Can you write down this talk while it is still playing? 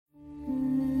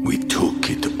We took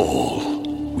it all.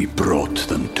 We brought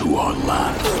them to our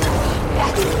land.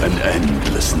 An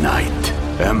endless night,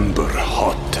 ember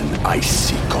hot and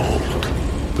icy cold.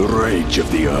 The rage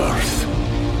of the earth.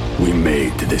 We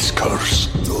made this curse.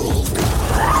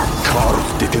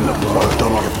 Carved it in the blood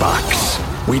on our backs.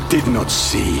 We did not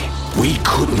see. We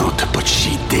could not, but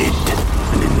she did.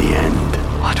 And in the end...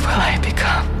 What will I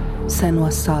become?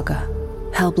 Senua's Saga.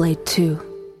 Hellblade 2.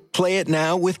 Play it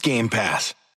now with Game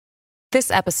Pass. This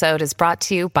episode is brought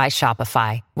to you by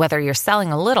Shopify. Whether you're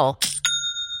selling a little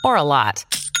or a lot,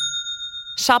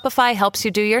 Shopify helps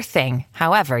you do your thing,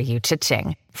 however you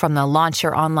cha-ching. From the launch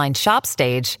your online shop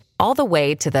stage, all the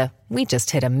way to the we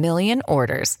just hit 1 million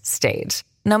orders stage.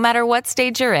 No matter what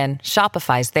stage you're in,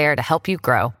 Shopify's there to help you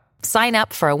grow. Sign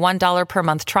up for a $1 per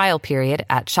month trial period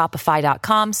at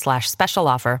shopify.com/special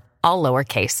offer, all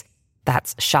lowercase.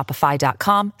 That's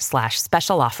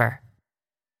shopify.com/special offer.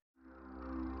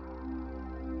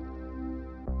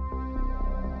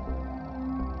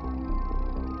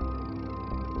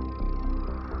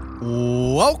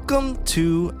 Welcome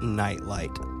to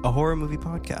Nightlight, a horror movie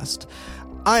podcast.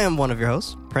 I am one of your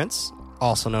hosts, Prince,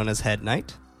 also known as Head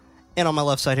Knight. And on my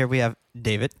left side here, we have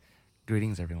David.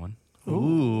 Greetings, everyone.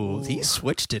 Ooh, he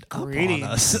switched it up on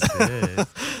us.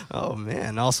 Oh,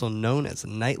 man. Also known as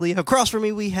Nightly. Across from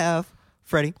me, we have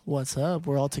Freddie. What's up?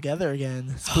 We're all together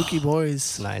again. Spooky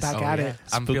boys. Nice. Back at it.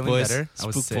 I'm Spook feeling voice. better. I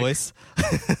was Spook sick. voice.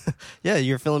 Yeah,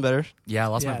 you're feeling better. Yeah, I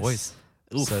lost my Yes. voice.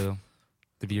 Oof. So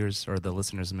the viewers or the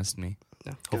listeners missed me.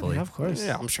 Yeah. Hopefully. Yeah, of course.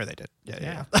 Yeah, I'm sure they did.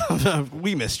 Yeah. Yeah.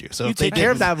 We missed you. So You if they take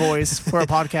care of didn't- that voice for a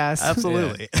podcast.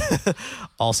 Absolutely.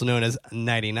 Also known as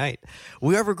Nighty Night.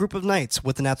 We are a group of knights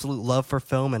with an absolute love for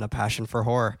film and a passion for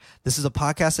horror. This is a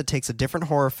podcast that takes a different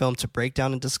horror film to break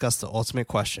down and discuss the ultimate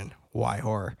question, why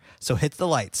horror? So hit the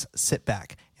lights, sit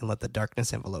back, and let the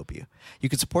darkness envelope you. You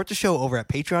can support the show over at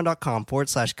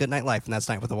patreon.com/goodnightlife, and that's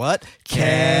night with a what?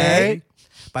 K.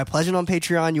 By pledging on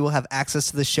Patreon, you will have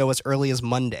access to the show as early as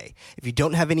Monday. If you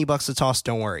don't have any bucks to toss,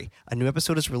 don't worry. A new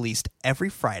episode is released every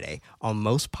Friday on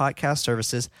most podcast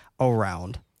services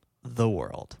around the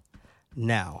world.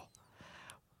 Now,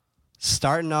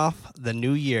 starting off the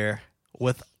new year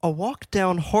with a walk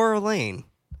down horror lane.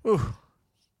 Ooh,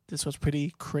 this was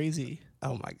pretty crazy.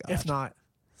 Oh my God. If not,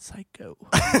 Psycho.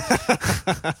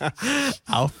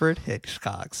 Alfred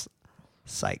Hitchcock's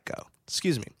Psycho.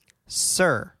 Excuse me.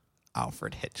 Sir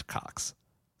Alfred Hitchcock's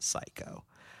Psycho.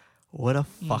 What a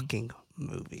fucking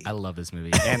movie. I love this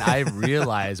movie. And I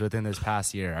realized within this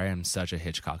past year, I am such a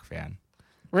Hitchcock fan.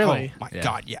 Really? Oh my Yeah.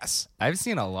 God, yes. I've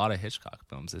seen a lot of Hitchcock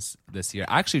films this year.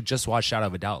 I actually just watched Shadow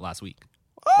of a Doubt last week.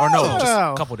 Or no, just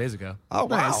Oh. a couple days ago. Oh,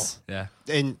 Nice. Yeah.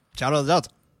 wow. And Shadow of the Doubt's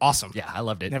awesome. Yeah, I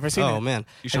loved it. Never seen Oh, it. man.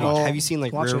 You should have, watch it. have you seen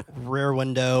like Watch it. Rear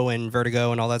Window and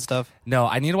Vertigo and all that stuff? No,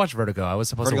 I need to watch Vertigo. I was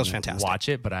supposed Vertigo's to fantastic. watch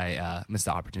it, but I missed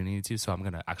the opportunity to, so I'm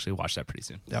going to actually watch that pretty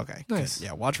soon. Okay. Nice. Good.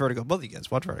 Yeah, watch Vertigo. Both of you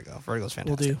guys, watch Vertigo. Vertigo's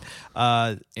fantastic.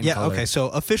 Will do. In Yeah, color. okay. So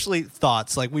officially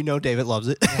thoughts. Like we know David loves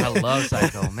it. I love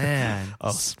Psycho, man. Oh,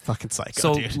 it's fucking Psycho,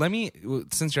 So dude. let me,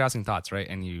 since you're asking thoughts, right?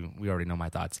 And we already know my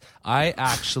thoughts. I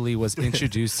actually was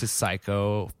introduced to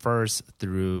Psycho first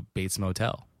through Bates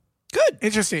Motel. Good.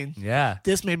 Interesting. Yeah.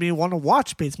 This made me want to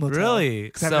watch Bates Motel. Really?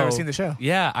 Because I've never seen the show.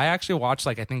 Yeah, I actually watched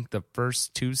I think the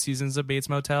first 2 seasons of Bates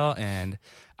Motel, and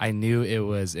I knew it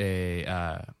was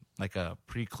a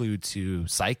prelude to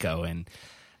Psycho, and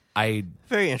I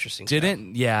Very interesting. show.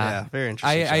 didn't. Yeah, Yeah, very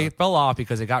interesting I show. fell off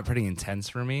because it got pretty intense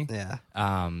for me. Yeah.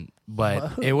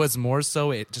 But it was more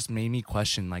so. It just made me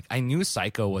question. Like I knew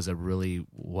Psycho was a really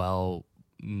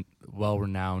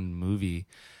well-renowned movie,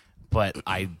 but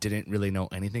I didn't really know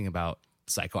anything about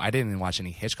Psycho. I didn't even watch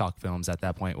any Hitchcock films at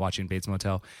that point. Watching Bates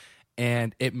Motel,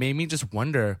 and it made me just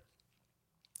wonder.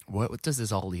 What does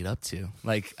this all lead up to?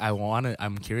 Like,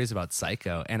 I'm curious about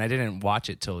Psycho, and I didn't watch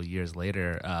it till years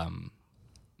later.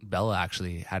 Bella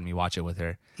actually had me watch it with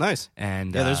her, Nice.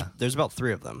 and Yeah, there's about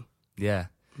 3 of them. yeah.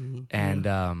 And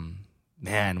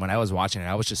man, when I was watching it,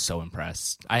 I was just so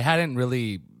impressed. I hadn't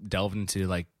really delved into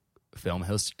like film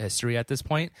history at this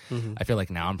point. I feel like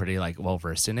now I'm pretty like well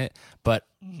versed in it, but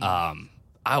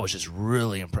I was just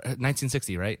really impressed.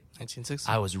 1960, right? 1960.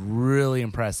 I was really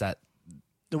impressed at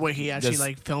The way he actually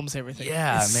This- films everything.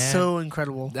 Yeah, it's man. so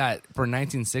incredible. that. For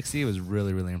 1960, it was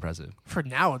really, really impressive. For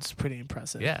now, it's pretty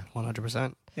impressive. Yeah.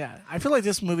 100%. Yeah, I feel like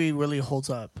this movie really holds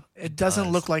up. It doesn't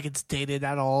does. look like it's dated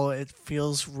at all. It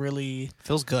feels really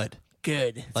Feels good.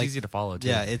 good. It's easy to follow, too.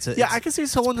 Yeah, it's a, Yeah, it's- I can see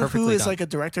someone who perfectly is done. like a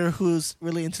director who's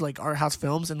really into like art house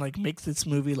films and like makes this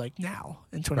movie like now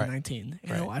in 2019.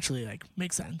 And it'll actually like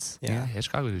make sense. Yeah,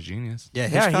 Hitchcock was a genius. Yeah,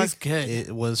 Yeah, Hitchcock, he's good.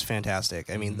 It was fantastic.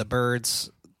 I mean, The Birds,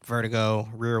 Vertigo,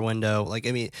 Rear Window. Like,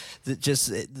 I mean,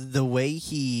 just the way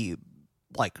he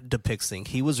like depicts things.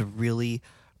 He was really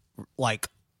like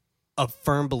a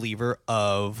firm believer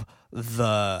of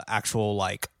the actual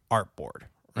like art board,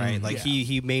 right? Like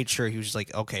he made sure he was just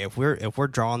like, okay, if we're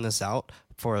drawing this out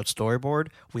for a storyboard,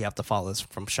 we have to follow this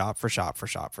from shot for shot for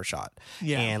shot for shot.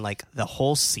 Yeah. And like the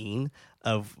whole scene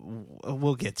of,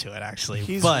 we'll get to it actually.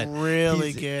 He's but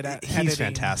really good at editing. He's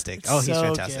fantastic. It's he's so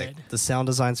fantastic. good. The sound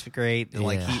design's great.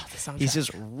 Like he's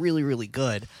just really, really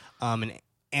good. And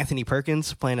Anthony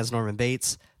Perkins playing as Norman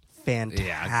Bates, fantastic.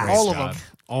 Yeah, all of them.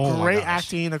 Oh great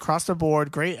acting across the board,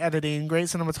 great editing, great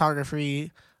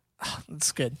cinematography.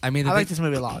 It's good. I mean, I like this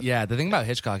movie a lot. Yeah, the thing about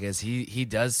Hitchcock is he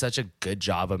does such a good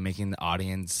job of making the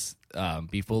audience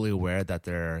be fully aware that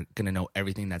they're gonna know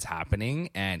everything that's happening,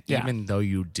 and even though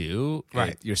you do,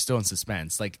 you're still in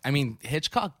suspense. Like, I mean,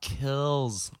 Hitchcock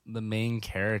kills the main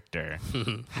character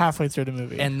halfway through the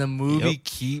movie, and the movie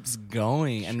keeps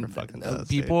going. Sure fucking does,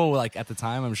 people like at the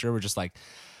time, I'm sure, were just like,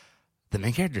 the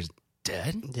main character's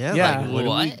dead. Yeah. Yeah.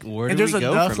 Like, where and do there's we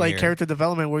go enough from like here? character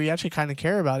development where you actually kind of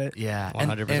care about it. Yeah,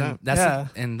 100%. And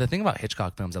that's and the thing about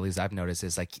Hitchcock films, at least I've noticed,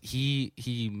 is like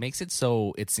he makes it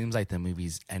so it seems like the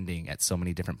movie's ending at so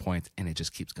many different points, and it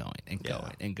just keeps going and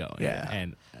going and going. Yeah.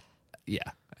 And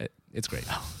it's great.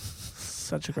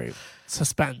 Such a great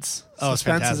suspense. Oh, it's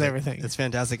Suspense fantastic. is everything. It's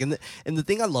fantastic. And the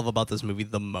thing I love about this movie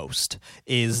the most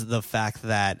is the fact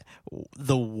that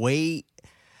the way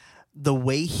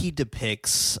he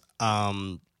depicts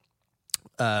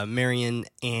Marion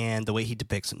and the way he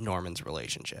depicts Norman's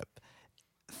relationship.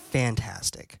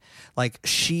 Fantastic. Like,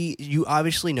 you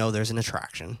obviously know there's an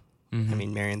attraction. I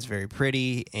mean, Marion's very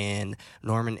pretty and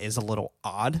Norman is a little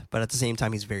odd, but at the same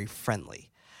time, he's very friendly.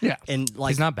 Yeah. And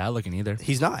like, He's not bad looking either.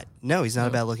 he's not. No, he's not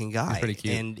a bad looking guy. He's pretty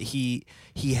cute. And he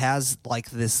has like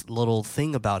this little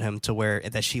thing about him to where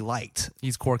that she liked.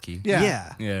 He's quirky.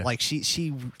 Yeah. Yeah. Like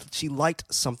she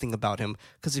liked something about him,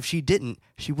 because if she didn't,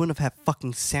 she wouldn't have had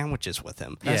fucking sandwiches with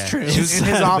him. That's Yeah. true. She was in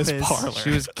his out of his office. parlor. She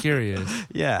was curious.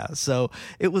 Yeah, so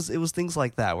it was things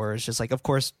like that where it's just like, of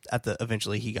course,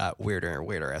 eventually he got weirder and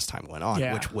weirder as time went on,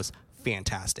 Yeah. which was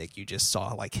fantastic. You just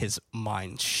saw like his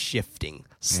mind shifting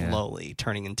slowly,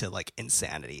 turning into like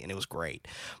insanity, and it was great.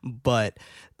 But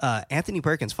Anthony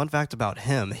Perkins, fun fact about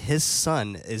him, his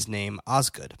son is named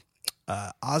Osgood.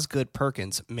 Osgood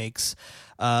Perkins makes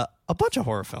a bunch of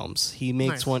horror films. He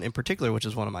makes one in particular, which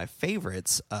is one of my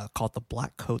favorites, called The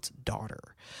Black Coat's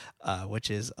Daughter, which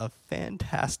is a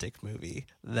fantastic movie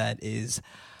that is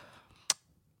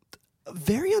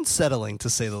very unsettling, to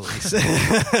say the least.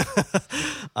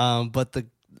 But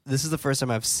this is the first time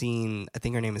I've seen, I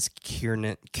think her name is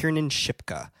Kiernan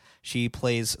Shipka. She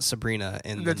plays Sabrina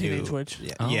in the Teenage new Witch. in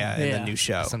the new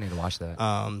show. I still need to watch that.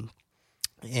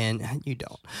 And you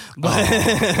don't, but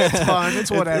It's fun. It's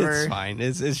whatever. It's fine.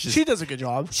 It's just She does a good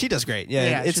job. she does great.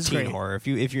 Yeah, it's she's teen great. horror.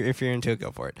 If you're into it,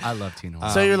 go for it. I love teen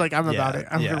horror. So you're like, I'm about it.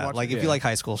 I'm yeah. gonna watch Like it. if you like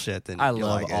high school shit, then I you'll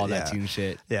love like all it. that Yeah. teen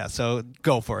shit. Yeah, so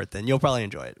go for it then. You'll probably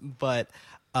enjoy it. But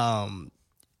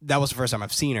that was the first time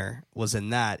I've seen her, was in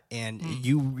that, and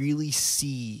you really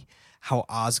see how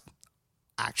Oz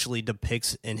actually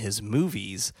depicts in his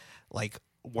movies, like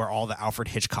where all the Alfred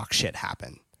Hitchcock shit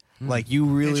happened. Like you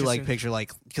really like Interesting. picture,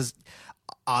 like, because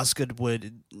Osgood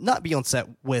would not be on set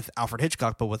with Alfred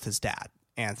Hitchcock, but with his dad,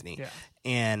 Anthony. Yeah.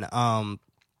 And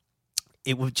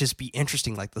it would just be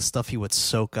interesting, like the stuff he would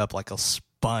soak up like a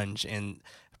sponge and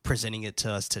presenting it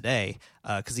to us today.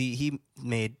 Because he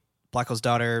made Black Coat's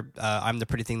Daughter, I'm the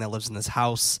Pretty Thing That Lives in This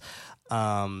House,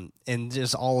 and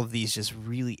just all of these just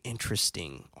really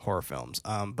interesting horror films.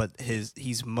 But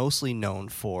he's mostly known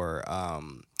for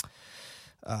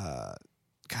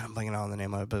God, I'm blanking on the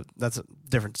name of it, but that's a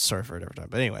different story for a different time.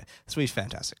 But anyway, this movie's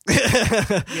fantastic.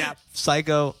 Yeah.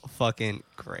 Psycho, fucking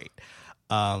great.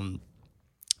 You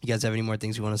guys have any more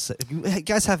things you want to say? If you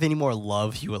guys have any more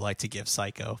love you would like to give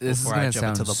Psycho This is before gonna I jump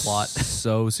sound into the plot?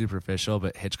 so superficial,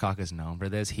 but Hitchcock is known for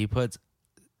this. He puts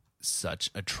such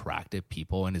attractive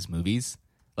people in his movies,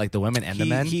 like the women and the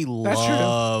men. He true.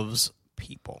 loves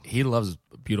people. He loves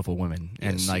beautiful women,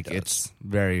 and Yes, he like does. it's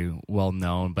very well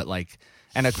known. But like,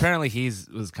 and apparently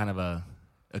was kind of a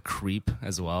creep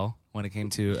as well when it came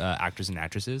to actors and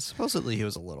actresses. Supposedly he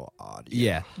was a little odd.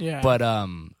 Yeah. Yeah. But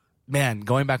man,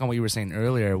 going back on what you were saying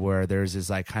earlier, where there's this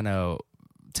like kind of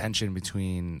tension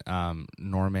between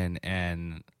Norman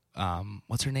and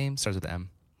what's her name? Starts with M.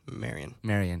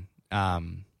 Marion.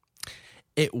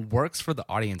 It works for the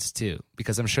audience too,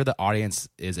 because I'm sure the audience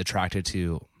is attracted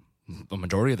to the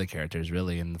majority of the characters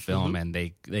really in the film, and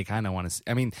they kind of want to.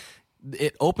 I mean,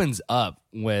 it opens up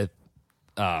with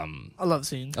a love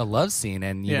scene. a love scene,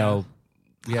 and you Yeah. know,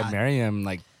 we have Mariam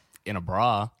like in a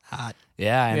bra. Hot.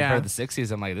 Yeah, and Yeah. for the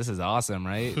 60s, I'm like, this is awesome,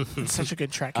 right? It's such a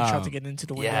good tracking shot to get into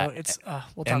the window. yeah. It's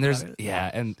we'll talk And there's about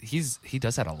it. and he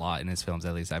does that a lot in his films,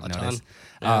 at least I've ton. noticed.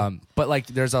 Yeah. But like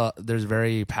there's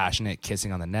very passionate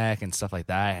kissing on the neck and stuff like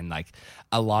that, and like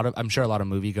I'm sure a lot of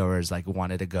moviegoers like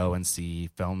wanted to go and see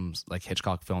films like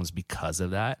Hitchcock films because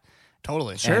of that.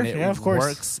 Totally. Sure. And it yeah, of course.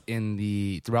 works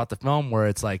throughout the film where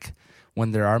it's like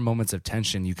when there are moments of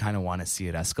tension, you kind of want to see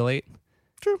it escalate.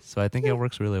 True. So I think it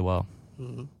works really well.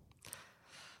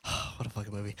 What a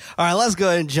fucking movie. All right, let's go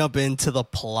ahead and jump into the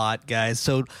plot, guys.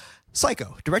 So,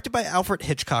 Psycho, directed by Alfred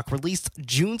Hitchcock, released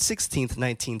June 16th,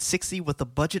 1960, with a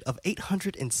budget of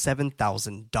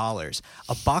 $807,000,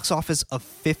 a box office of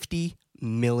 $50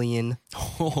 million.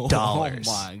 Oh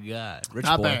my god, rich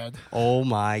Not boy. bad. Oh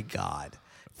my God.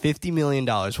 $50 million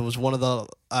was one of the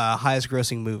highest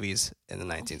grossing movies in the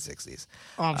 1960s.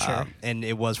 Oh, I'm sure. And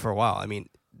it was for a while. I mean,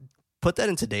 put that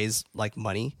in today's like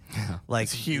money. Like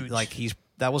It's huge. Like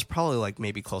that was probably like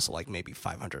maybe close to like maybe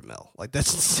 500 mil. Like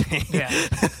that's insane. Yeah.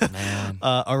 Man.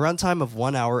 A runtime of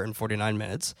 1 hour and 49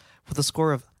 minutes with a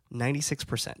score of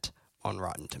 96% on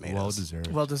Rotten Tomatoes. Well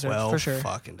deserved. Well deserved, Well for sure.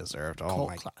 fucking deserved. Oh Cult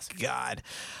my classic. God.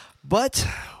 But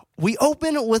we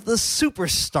open with the super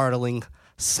startling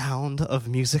sound of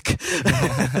music.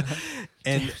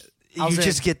 And I was you in.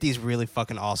 just get these really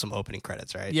fucking awesome opening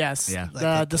credits, right? Yes. Yeah.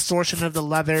 The distortion of the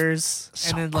leathers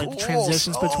So and then like cool,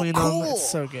 transitions so between cool. them. It's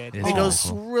so good. It's It goes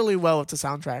so cool. really well with the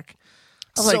soundtrack.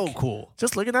 I was So like, cool.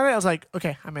 just looking at it, I was like,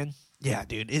 okay, I'm in. Yeah,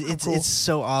 dude. It's cool. it's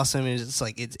so awesome. It's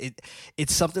like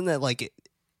it's something that like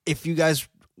if you guys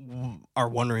are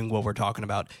wondering what we're talking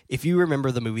about, if you remember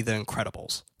the movie The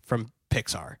Incredibles from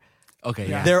Pixar, Okay.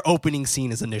 Yeah. Yeah. their opening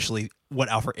scene is initially what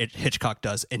Alfred Hitchcock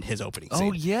does in his opening scene.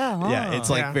 Oh yeah. Huh? Yeah, it's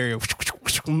like Yeah. very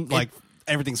like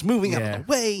everything's moving out Yeah. of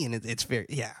the way, and it's very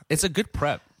It's a good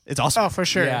prep. it's awesome. Oh, for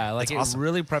sure. Yeah, like It's it awesome.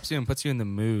 really preps you and puts you in the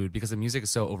mood because the music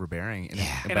is so overbearing. And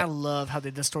And I love how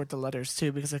they distort the letters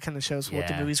too, because it kind of shows what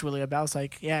the Yeah. movie's really about. It's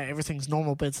like, yeah, everything's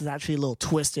normal, but it's actually a little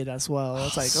twisted as well.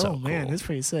 It's like, So oh man, cool. it's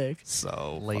pretty sick.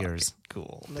 So Layers. fucking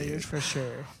cool. Layers for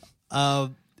sure.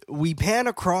 We pan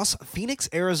across Phoenix,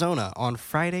 Arizona on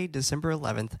Friday, December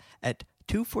 11th at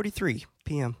 2:43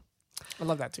 p.m. I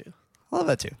love that too. I love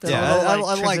that too. The Yeah, little, I like,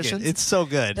 like it. transitions. It's so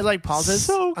good. It like pauses.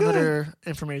 So good. Another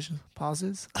information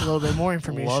pauses. A little bit more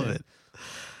information. Love it.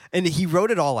 And he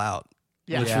wrote it all out.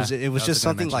 Yeah. Which Yeah. was it was I was just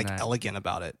gonna something like mention that. elegant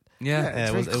about it. yeah. Yeah. Yeah,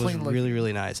 It's it was very clean really looking.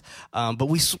 really nice. But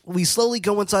we slowly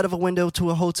go inside of a window to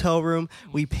a hotel room.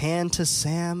 We pan to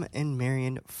Sam and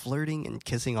Marion flirting and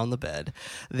kissing on the bed.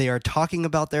 They are talking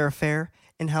about their affair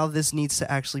and how this needs to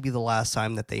actually be the last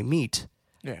time that they meet.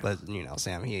 Yeah. But you know,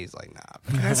 Sam, he's like, nah.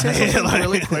 Can I say something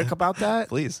really quick about that?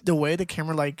 Please. The way the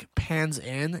camera like pans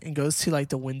in and goes to like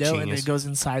the window and Genius. it goes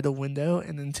inside the window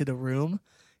and into the room.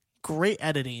 Great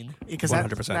editing because that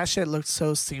 100%. that shit looks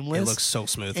so seamless. It looks so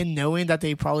smooth. and knowing that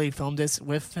they probably filmed this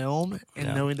with film and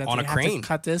Yeah. knowing that On they a have crane. to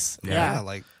cut this, yeah, yeah,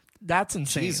 like that's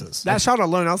insane. Jesus. That shot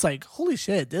alone, I was like, holy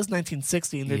shit, this is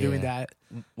 1960 and they're doing Yeah.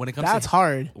 that. When it comes That's to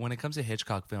hard. when it comes to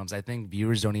Hitchcock films, I think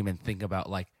viewers don't even think about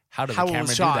like how did How the it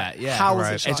was camera shot. do that? Yeah, How was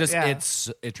it It's shot? just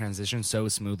Yeah. it transitions so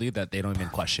smoothly that they don't even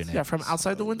question it. Yeah, from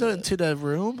outside the window into the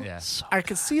room. Yeah. I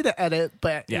could see the edit,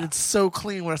 but Yeah. it's so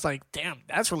clean where it's like, damn,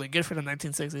 that's really good for the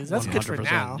 1960s. That's good for 100%.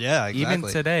 now. Yeah, exactly.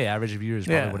 Even today, average viewers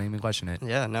probably Yeah. wouldn't even question it.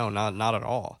 Yeah, no, not at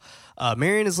all.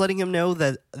 Marion is letting him know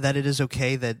that it is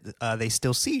okay that they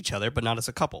still see each other, but not as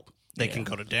a couple. They can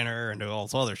go to dinner and do all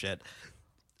this other shit.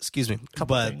 Excuse me.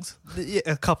 Couple but, things. Yeah,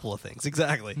 a couple of things,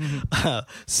 exactly.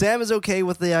 Sam is okay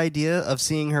with the idea of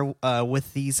seeing her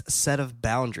with these set of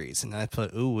boundaries. And I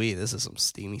put, ooh wee, this is some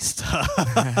steamy stuff.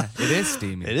 It is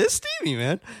steamy. It is steamy,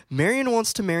 man. Marion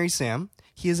wants to marry Sam.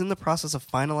 He is in the process of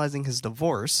finalizing his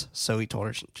divorce, so he told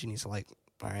her she needs to like,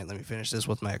 all right, let me finish this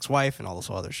with my ex-wife and all this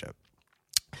other shit.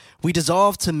 We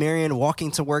dissolve to Marion walking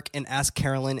to work and ask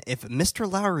Carolyn if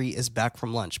Mr. Lowry is back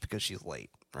from lunch because she's late,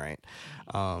 right?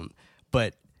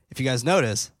 But if you guys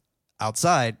notice,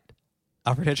 outside,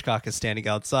 Alfred Hitchcock is standing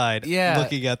outside Yeah.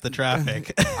 looking at the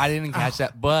traffic. I didn't catch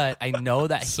that, but I know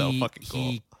that So he fucking cool.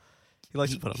 he He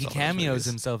likes to put he himself in his cameos movies.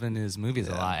 himself in his movies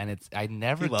a Yeah. lot, and it's I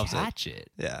never He loves it. catch it.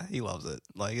 Yeah, he loves it.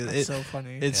 Like That's so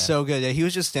funny. It's so good. Yeah, he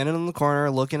was just standing in the corner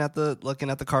looking at the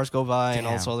cars go by and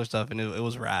all this Damn. other stuff, and it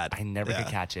was rad. I never yeah.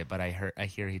 could catch it, but I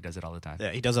hear he does it all the time.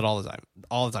 Yeah, he does it all the time.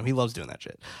 All the time. He loves doing that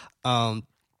shit.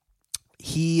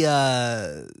 He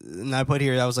and I put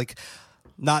here, I was like,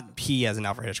 not he as in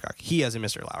Alfred Hitchcock. He as in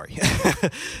Mr. Lowry.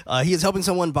 He is helping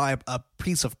someone buy a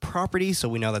piece of property, so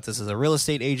we know that this is a real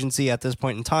estate agency at this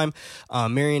point in time.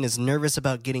 Marion is nervous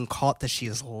about getting caught that she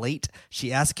is late.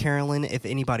 She asks Carolyn if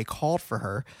anybody called for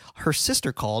her. Her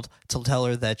sister called to tell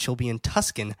her that she'll be in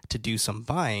Tuscan to do some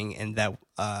buying and that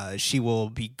she will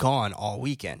be gone all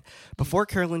weekend. Before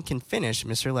Carolyn can finish,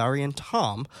 Mr. Lowry and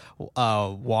Tom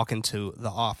walk into the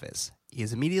office. He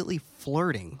is immediately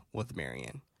flirting with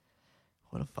Marion.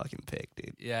 What a fucking pig,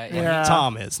 dude. Yeah.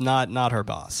 Tom is not her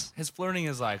boss. His flirting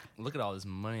is like, look at all this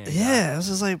money. I was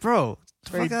just like, bro,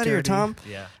 Very fuck out of here, dirty. Tom.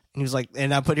 Yeah. And he was like,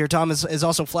 and I put here, Tom is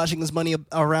also flashing his money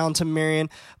around to Marion,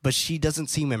 but she doesn't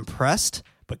seem impressed.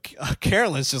 But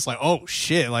Carolyn's just like, oh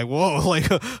shit, like whoa, like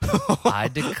I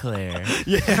declare.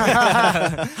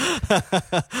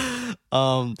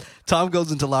 Tom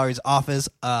goes into Lowry's office.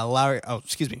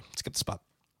 Skip the spot.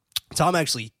 Tom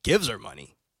actually gives her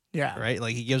money. Yeah. Right?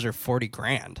 Like he gives her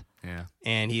 $40,000. Yeah.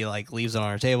 And he like leaves it on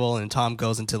her table, and Tom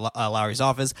goes into Lowry's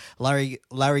office.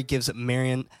 Lowry gives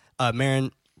Marion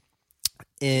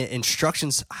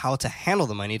instructions how to handle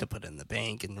the money, to put it in the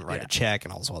bank and write a check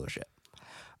and all this other shit.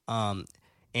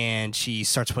 And she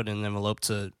starts putting in an envelope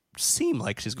to seem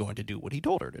like she's going to do what he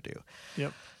told her to do.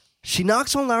 Yep. She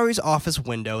knocks on Lowry's office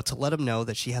window to let him know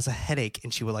that she has a headache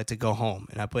and she would like to go home.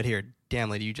 And I put here, damn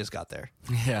lady, you just got there.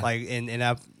 Yeah. Like, and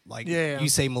I like, Yeah. you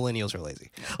say millennials are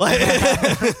lazy. Like,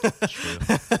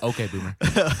 True. Okay, boomer.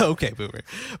 okay, boomer.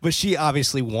 But she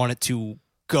obviously wanted to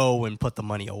go and put the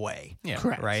money away. Yeah.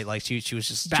 Correct. Right? Like she was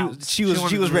just Bounce. she She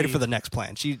wanted was to ready leave. for the next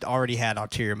plan. She already had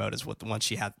ulterior motives with once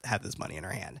she had this money in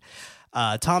her hand.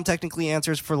 Tom technically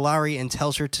answers for Lowry and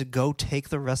tells her to go take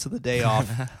the rest of the day off,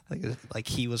 like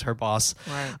he was her boss.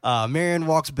 Right. Marion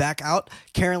walks back out.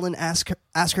 Carolyn asks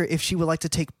her if she would like to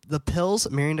take the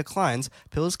pills. Marion declines.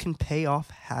 Pills can pay off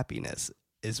happiness,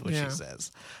 is what she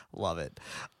says. Love it.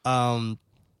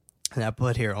 And I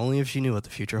put here, only if she knew what the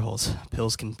future holds.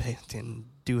 Pills can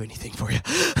do anything for you.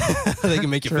 They can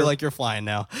make you feel like you're flying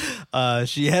now.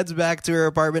 She heads back to her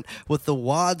apartment with the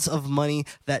wads of money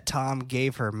that Tom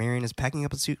gave her. Marion is packing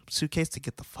up a suitcase to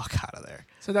get the fuck out of there.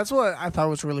 So that's what I thought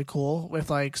was really cool with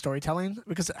like storytelling,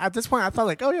 because at this point I thought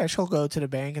like, oh yeah, she'll go to the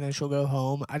bank and then she'll go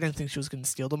home. I didn't think she was going to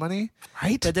steal the money.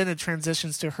 Right? But then it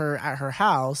transitions to her at her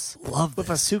house Love with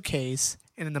a suitcase,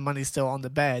 and then the money's still on the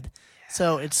bed.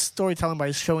 So it's storytelling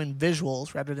by showing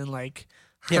visuals rather than like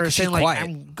Yeah, her 'cause she's saying like, quiet.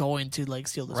 I'm going to like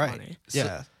steal this money.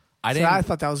 Yeah. I So didn't. I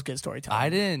thought that was good storytelling. I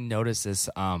didn't notice this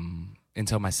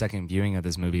until my second viewing of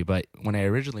this movie. But when I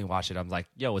originally watched it, I'm like,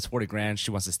 "Yo, it's $40,000.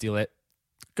 She wants to steal it.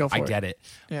 Go for I it. get it."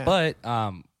 Yeah. But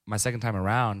my second time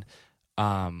around,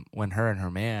 when her and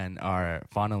her man are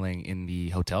fondling in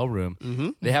the hotel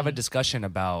room, they have a discussion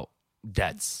about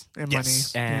debts. And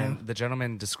Yes. money. And the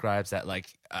gentleman describes that like,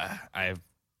 I've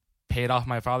paid off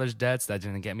my father's debts. That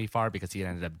didn't get me far because he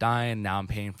ended up dying. Now I'm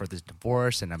paying for this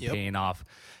divorce, and I'm paying off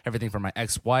everything for my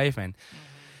ex-wife. And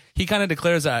he kind of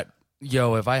declares that,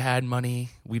 yo, if I had money,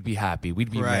 we'd be happy. We'd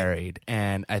be married.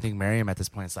 And I think Miriam at this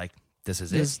point is like, this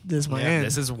is it. This my end.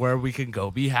 This is where we can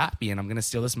go be happy. And I'm going to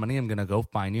steal this money. I'm going to go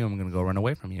find you. I'm going to go run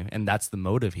away from you. And that's the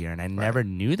motive here. And I never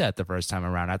knew that the first time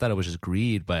around. I thought it was just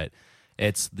greed, but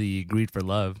it's the greed for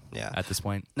love at this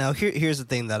point. Now, here's the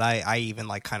thing that I even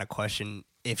like kind of question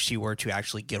if she were to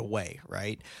actually get away,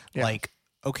 right? Yeah. Like,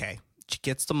 okay, she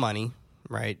gets the money,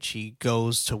 right? She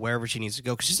goes to wherever she needs to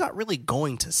go because she's not really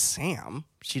going to Sam.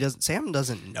 Sam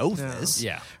doesn't know this,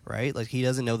 Yeah. right? Like he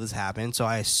doesn't know this happened. So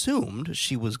I assumed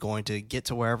she was going to get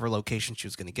to wherever location she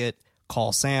was going to get,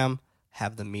 call Sam,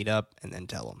 have them meet up, and then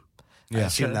tell him. I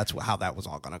assume that's how that was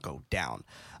all going to go down.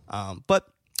 But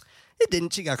it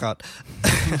didn't. She got caught.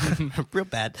 Real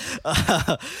bad.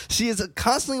 She is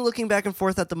constantly looking back and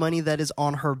forth at the money that is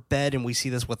on her bed, and we see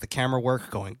this with the camera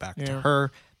work going back to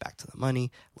her, back to the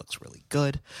money. Looks really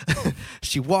good.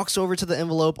 She walks over to the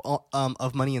envelope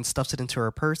of money and stuffs it into her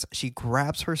purse. She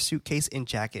grabs her suitcase and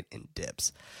jacket and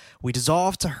dips. We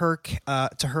dissolve to her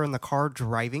in the car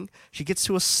driving. She gets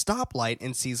to a stoplight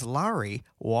and sees Lowry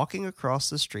walking across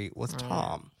the street with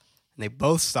Tom. And they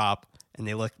both stop and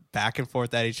they look back and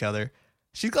forth at each other.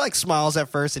 She like smiles at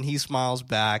first and he smiles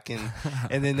back, and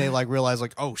then they like realize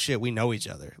like, oh shit, we know each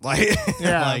other. Like,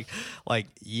 like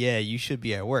yeah, you should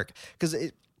be at work. Because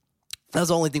that's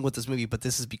the only thing with this movie, but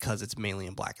this is because it's mainly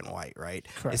in black and white, right?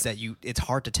 Correct. Is that it's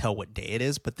hard to tell what day it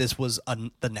is, but this was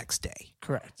the next day.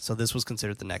 Correct. So this was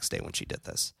considered the next day when she did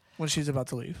this. When she's about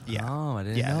to leave. Yeah. Oh, I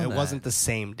didn't yeah, know it that. wasn't the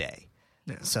same day.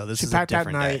 Yeah. So this she is a packed that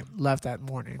different night, day. left that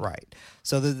morning. Right.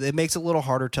 So it makes it a little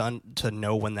harder to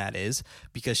know when that is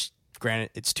because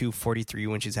Granted, it's 2:43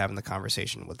 when she's having the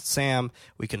conversation with Sam.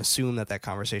 We can assume that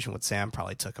conversation with Sam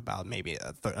probably took about maybe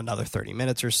another 30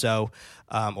 minutes or so,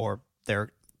 or their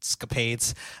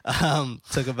escapades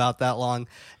took about that long.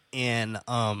 And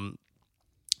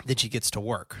then she gets to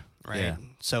work, right? Yeah.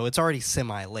 So it's already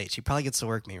semi-late. She probably gets to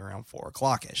work maybe around 4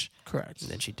 o'clock-ish. Correct.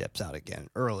 And then she dips out again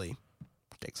early,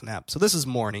 takes a nap. So this is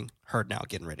morning, her now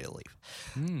getting ready to leave.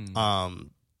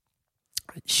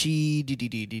 She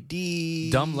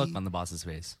Dumb look on the boss's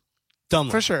face. dumb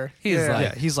For look. sure. He's yeah. like-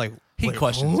 Yeah, he's like, He "Wait,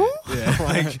 questions who?"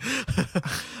 it.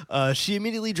 Like, she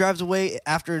immediately drives away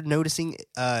after noticing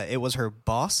it was her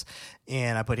boss.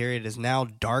 And I put here, it is now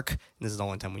dark. And this is the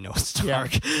only time we know it's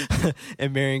dark.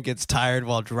 And Marion gets tired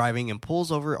while driving and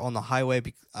pulls over on the highway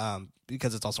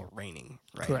because it's also raining,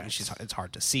 right? Correct. And it's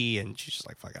hard to see, and she's just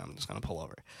like, fuck it, I'm just going to pull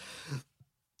over.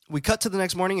 We cut to the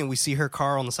next morning, and we see her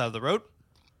car on the side of the road.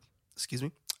 Excuse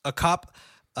me. A cop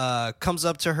comes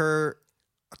up to her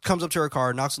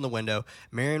car, knocks on the window.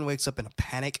 Marion wakes up in a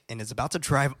panic and is about to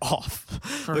drive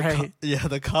off. Right.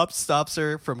 The cop stops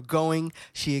her from going.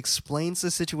 She explains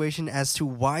the situation as to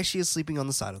why she is sleeping on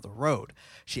the side of the road.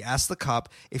 She asks the cop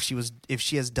if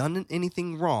she has done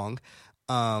anything wrong,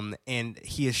 and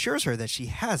he assures her that she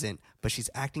hasn't, but she's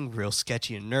acting real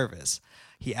sketchy and nervous.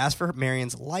 He asks for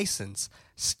Marion's license,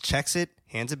 checks it,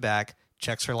 hands it back,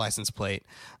 checks her license plate,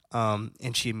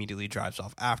 and she immediately drives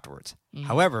off afterwards.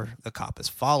 However, the cop is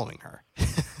following her.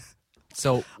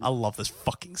 So, I love this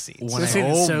fucking scene. This scene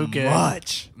is so good.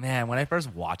 Much. man, when I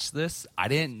first watched this, I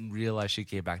didn't realize she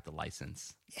gave back the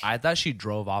license. I thought she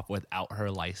drove off without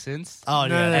her license. Oh,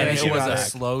 No, yeah. no, And no, it she was got a it.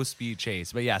 slow speed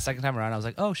chase. But yeah, second time around, I was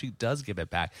like, oh, she does give it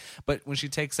back. But when she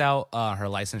takes out her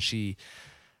license, she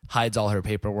hides all her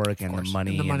paperwork and the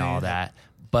money And the and money. all that.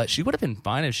 But she would have been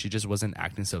fine if she just wasn't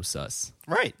acting so sus.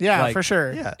 Right. Yeah, Like, for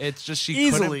sure. Yeah. It's just she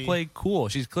Easily. couldn't play cool.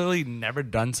 She's clearly never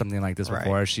done something like this Right.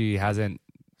 before. She hasn't.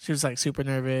 She was like super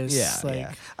nervous. Yeah, like,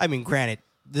 Yeah. I mean, granted,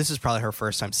 this is probably her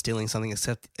first time stealing something,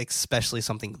 especially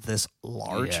something this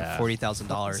large, Yeah.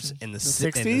 $40,000 in the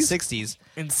 60s? 60s.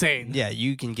 insane. Yeah,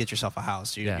 you can get yourself a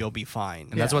house. Yeah. You'll be fine.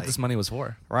 And that's what this money was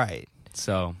for. Right.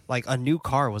 So Like a new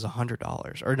car was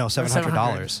 $100 or no,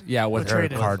 $700. yeah, with her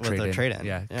trade-in. card With the trade-in. trade-in.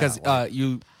 Yeah, Yeah, because like-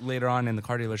 you later on in the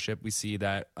car dealership, we see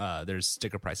that there's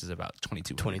sticker prices about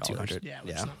 $2,200. $2,200. Yeah, which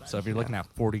Yeah. is not bad. So if you're looking at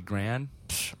 $40,000,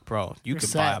 Bro, you You're could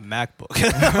set. buy a MacBook.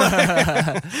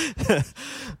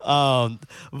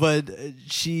 But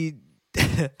she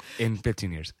in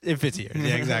 15 years. in 50 years.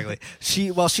 Yeah, exactly.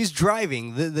 While she's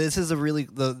driving, this is a really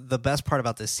the best part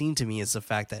about this scene to me is the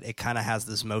fact that it kind of has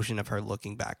this motion of her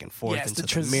looking back and forth Yes, into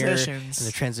the the mirror, and transitions.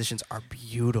 the transitions are I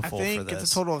beautiful for think this.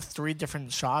 it's a total of 3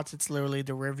 different shots. It's literally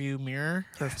the rearview mirror,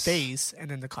 her face,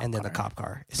 and then the cop and then car. the cop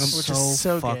car. It's Which so, is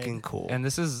so fucking good. cool. And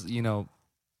this is,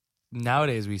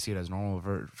 nowadays we see it as normal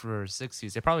for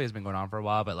 60s. It probably has been going on for a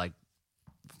while, but like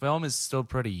film is still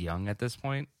pretty young at this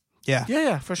point. yeah,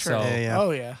 Yeah, for sure. So- Yeah.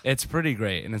 Oh, yeah. It's pretty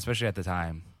great, and especially at the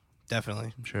time,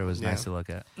 definitely. I'm sure it was Yeah. nice to look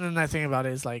at. And the nice thing about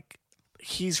it is, like,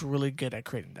 he's really good at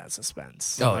creating that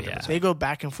suspense. Oh, yeah. They go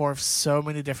back and forth so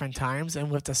many different times, and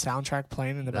with the soundtrack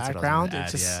playing in the That's what I was background, gonna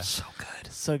it's add, just yeah. So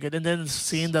good. so good. And then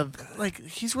seeing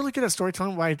he's really good at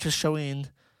storytelling by just showing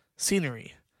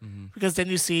scenery. Mm-hmm. Because then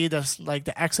you see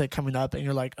the exit coming up, and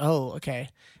you're like, oh, okay,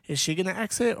 is she gonna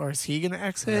exit or is he gonna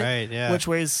exit? Right, yeah. Which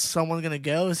way is someone gonna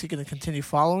go? Is he gonna continue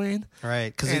following?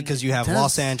 Right, And because you have it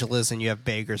Los does- Angeles and you have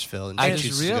Bakersfield, and I she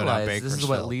just chooses to go down realized this is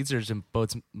what Bakersfield. leads her to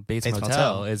Bates Motel.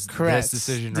 Motel is Correct. this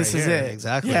decision This right is here. it.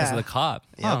 Exactly. Yeah. Because of the cop.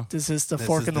 Yep. Huh. This is the This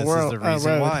fork is- in the this world. is the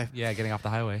reason road. why. Yeah, getting off the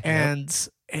highway. And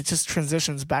it just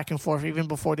transitions back and forth even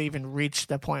before they even reach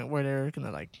the point where they're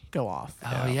gonna like go off.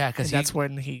 Oh yeah, And because that's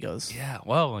when he goes. Yeah.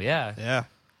 Well, yeah. Yeah.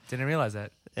 Didn't realize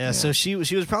that. Yeah, so she was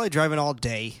probably driving all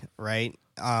day, right?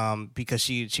 Because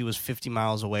she was 50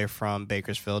 miles away from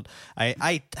Bakersfield.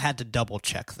 I had to double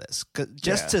check this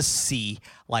just to see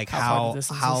like How far how the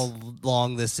distance how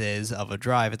long this is of a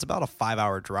drive. It's about a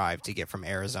 5-hour drive to get from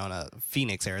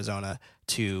Phoenix, Arizona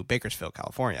to Bakersfield,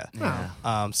 California.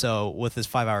 So with this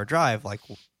 5-hour drive, like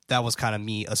that was kind of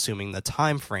me assuming the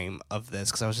time frame of this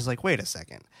because I was just like, wait a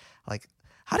second, like.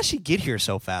 How does she get here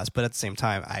so fast? But at the same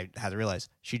time, I had to realize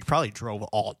she probably drove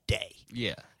all day.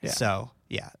 Yeah. So,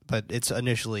 yeah. But it's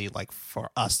initially like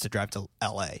for us to drive to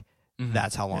LA.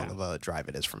 That's how long of a drive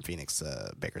it is from Phoenix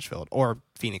to Bakersfield or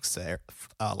Phoenix to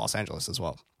Los Angeles as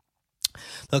well.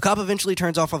 The cop eventually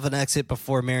turns off of an exit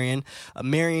before Marion.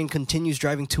 Marion continues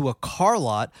driving to a car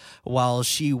lot while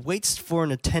she waits for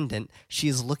an attendant. She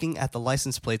is looking at the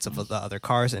license plates of the other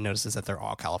cars and notices that they're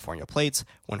all California plates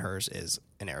when hers is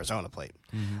an Arizona plate.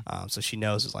 So she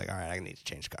knows it's like, all right, I need to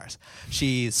change cars.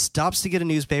 She stops to get a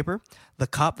newspaper. The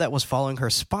cop that was following her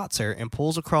spots her and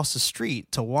pulls across the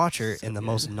street to watch her in the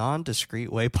most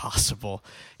non-discreet way possible.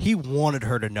 He wanted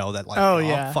her to know that, like, Oh, I'm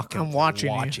yeah, fucking I'm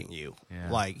watching you. Yeah.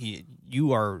 Like,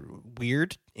 you are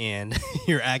weird and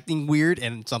you're acting weird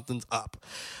and something's up.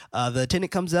 The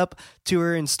attendant comes up to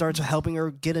her and starts helping her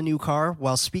get a new car.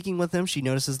 While speaking with him, she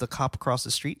notices the cop across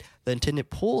the street. The attendant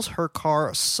pulls her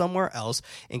car somewhere else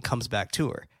and comes back to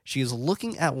her. She is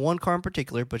looking at one car in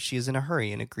particular, but she is in a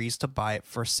hurry and agrees to buy it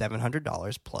for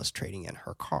 $700 plus trading in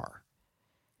her car.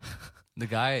 The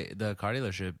car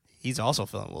dealership. He's also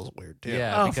feeling a little weird, too.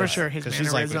 Yeah, Oh, for because- sure. His 'cause she's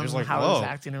like- mannerisms, she's like, how whoa. he's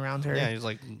acting around her. Yeah, he's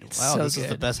like, wow, so this is the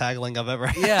good. best haggling I've ever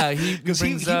had. Yeah, he 'Cause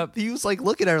brings up. he was like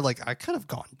looking at her like, I could have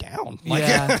gone down. Like,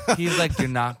 Yeah, he's like, you're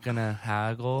not gonna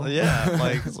haggle. yeah,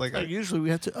 like it's like, Like, usually we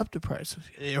have to up the price.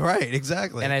 yeah, right,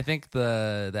 exactly. And I think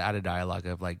the added dialogue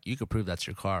of like, you could prove that's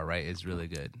your car, right, is really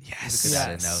good. yes, It's a good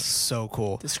added note. so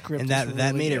cool. The script and is that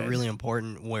really made it good. really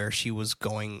important where she was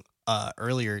going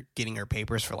earlier, getting her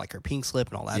papers for like her pink slip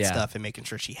and all that Yeah. stuff, and making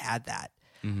sure she had that.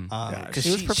 Because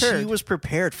she was prepared. She was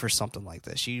prepared for something like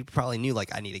this. She probably knew,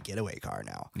 like, I need a getaway car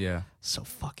now. Yeah. So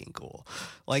fucking cool.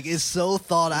 Like, it's so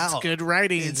thought out. It's good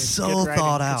writing. It's It's so good writing,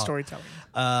 thought good out. storytelling.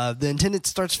 The attendant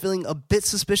starts feeling a bit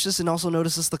suspicious and also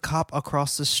notices the cop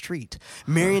across the street.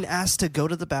 Marion asks to go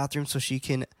to the bathroom so she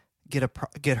can get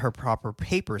her proper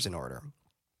papers in order.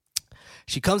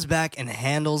 She comes back and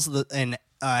handles the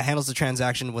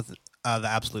transaction with the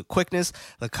absolute quickness.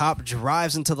 The cop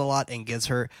drives into the lot and gets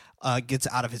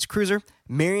out of his cruiser.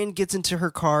 Marion gets into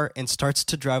her car and starts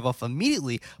to drive off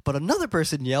immediately, but another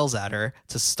person yells at her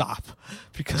to stop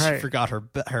because she Right. forgot her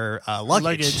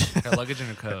luggage. Her luggage and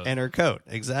her coat. And her coat,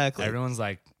 exactly. Everyone's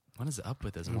like, what is up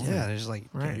with this woman? Yeah, they're just like,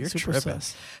 Right, you're super tripping.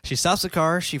 sus. She stops the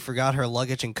car. She forgot her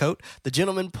luggage and coat. The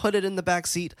gentleman put it in the back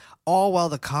seat, all while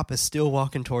the cop is still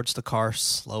walking towards the car,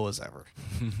 slow as ever.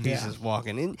 He's Yeah. just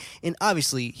walking. And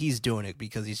obviously, he's doing it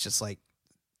because he's just like,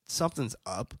 something's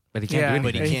up, But he can't Yeah, do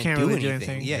but he anything. he can't, can't do really do anything.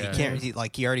 anything. Yeah, Yeah. he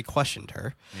can't. He already questioned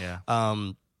her. Yeah.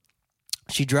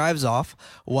 She drives off.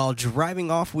 While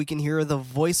driving off, we can hear the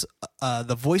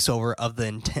voiceover of the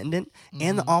attendant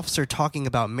and the officer talking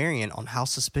about Marion on how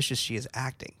suspicious she is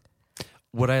acting.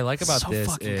 What I like about So this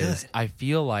fucking is good. I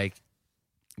feel like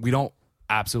we don't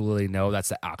absolutely know that's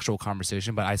the actual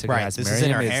conversation, but I take it Right, as this is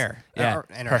in Miriam her hair. Yeah,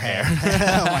 In her hair.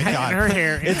 Oh my god. In her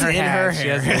hair. In It's her in head. her She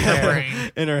hair. has it in her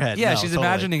brain. In her head. Yeah, No, she's totally.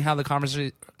 imagining how the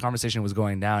conversation was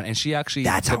going down, and she actually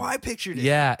That's how I pictured it.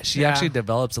 Yeah, she Yeah. actually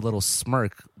develops a little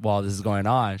smirk while this is going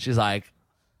on. She's like,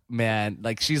 man,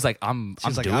 like she's like, I'm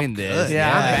like, doing I'm this. good.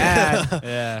 Yeah, I'm bad.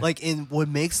 Yeah. Like, and what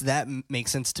makes that make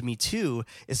sense to me too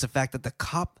is the fact that the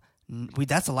cop.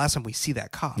 That's the last time we see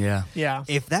that cop. Yeah. Yeah.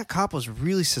 If that cop was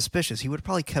really suspicious, he would have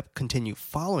probably continue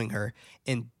following her.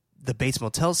 And the Bates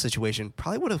Motel situation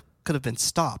probably could have been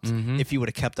stopped if he would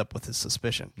have kept up with his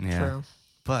suspicion. Yeah. True.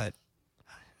 But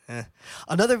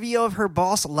another VO of her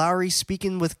boss, Lowry,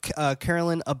 speaking with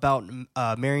Carolyn about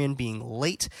Marion being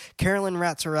late. Carolyn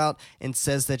rats her out and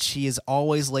says that she is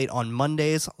always late on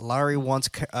Mondays. Lowry wants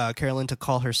Carolyn to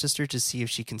call her sister to see if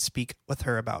she can speak with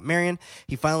her about Marion.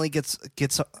 He finally gets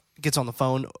on the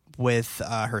phone with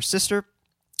her sister,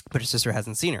 but her sister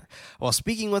hasn't seen her. While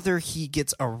speaking with her, he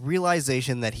gets a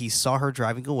realization that he saw her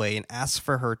driving away and asks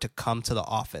for her to come to the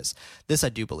office. This, I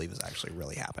do believe, is actually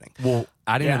really happening. Well,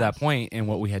 adding Yeah. to that point and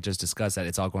what we had just discussed, that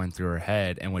it's all going through her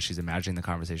head and what she's imagining the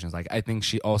conversations like, I think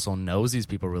she also knows these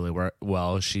people really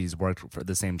well. She's worked for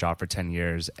the same job for 10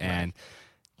 years and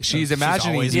she's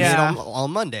imagining always these- late Yeah. on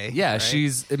Monday. yeah, right?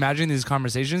 she's imagining these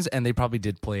conversations and they probably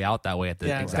did play out that way at the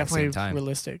Yeah, exact definitely same time.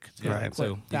 realistic. Yeah, Right. So The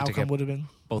you can take outcome it would have been.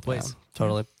 both ways.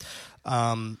 Totally.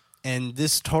 And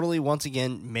this once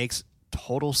again makes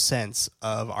total sense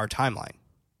of our timeline.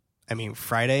 I mean,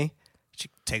 Friday, she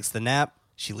takes the nap.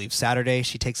 She leaves Saturday.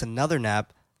 She takes another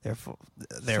nap. Therefore,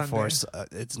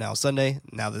 it's now Sunday.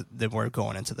 Now that we're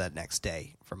going into that next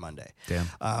day for Monday.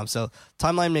 Damn. So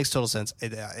timeline makes total sense.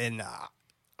 And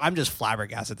I'm just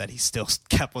flabbergasted that he still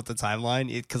kept with the timeline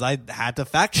because I had to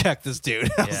fact check this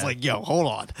dude. I was Yeah. like, yo, hold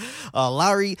on.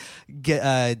 Lowry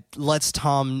lets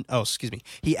Tom,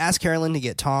 he asked Carolyn to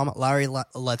get Tom. Lowry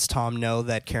lets Tom know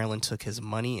that Carolyn took his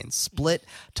money and split.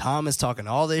 Tom is talking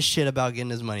all this shit about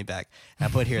getting his money back. And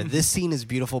I put here, this scene is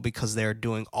beautiful because they're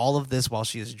doing all of this while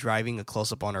she is driving, a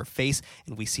close-up on her face,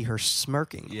 and we see her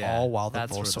smirking Yeah, all while the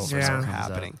that's where the voiceovers smirk are comes up.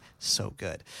 happening. So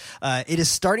good. It is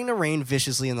starting to rain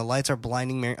viciously, and the lights are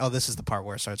blinding Marion. Oh, this is the part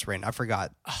where it starts raining. I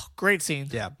forgot. Great scene.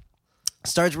 Yeah.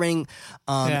 Starts raining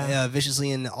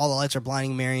viciously, and all the lights are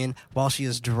blinding Marion while she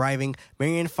is driving.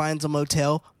 Marion finds a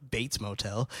motel, Bates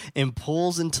Motel, and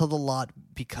pulls into the lot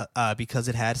because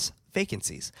it has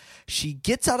vacancies. She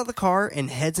gets out of the car and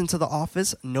heads into the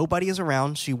office. Nobody is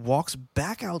around. She walks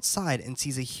back outside and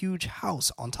sees a huge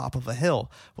house on top of a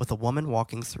hill with a woman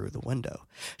walking through the window.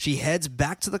 She heads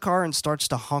back to the car and starts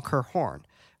to honk her horn,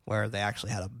 where they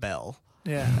actually had a bell.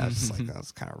 Yeah. I was just like, that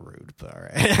was kind of rude, but all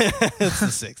right. It's the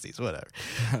 60s, whatever.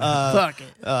 Fuck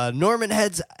it. Norman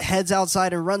heads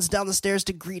outside and runs down the stairs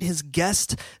to greet his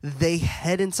guest. They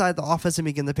head inside the office and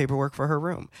begin the paperwork for her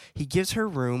room. He gives her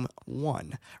room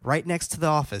 1, right next to the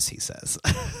office, he says.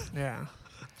 Yeah.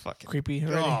 Fucking Creepy.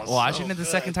 Already. Well, watching it the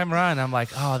second time around, I'm like,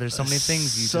 oh, there's so many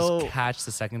things you So- just catch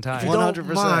the second If time. you 100%.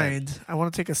 don't mind, I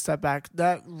want to take a step back.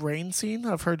 That rain scene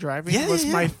of her driving Yeah, was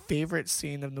yeah, my yeah. favorite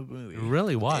scene of the movie.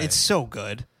 Really? Why? It's so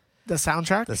good. The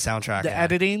soundtrack, The soundtrack. the yeah.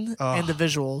 editing, Oh. and the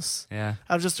visuals. yeah.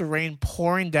 Of just the rain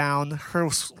pouring down. Her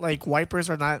like wipers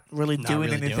are not really Not doing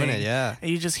really anything. doing it, yeah. And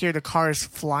you just hear the cars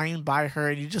flying by her,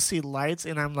 and you just see lights.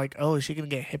 And I'm like, oh, is she gonna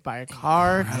get hit by a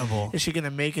car? Incredible. Is she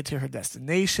gonna make it to her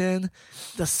destination?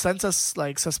 The sense of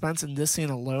like suspense in this scene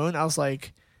alone, I was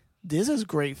like, this is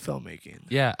great filmmaking.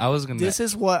 Yeah, I was gonna. This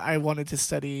is what I wanted to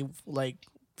study like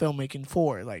filmmaking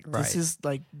for. Like Right. this is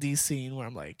like the scene where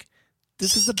I'm like,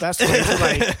 this is the best way to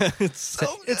like. It's so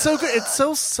It's so good. It's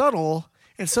so subtle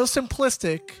and so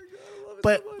simplistic.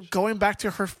 But going back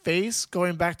to her face,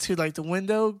 going back to like the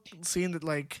window, seeing that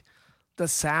like the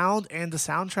sound and the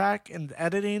soundtrack and the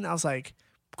editing, I was like,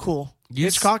 cool.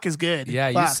 Hitchcock is good. Yeah,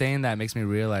 you Fuck. saying that makes me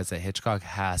realize that Hitchcock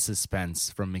has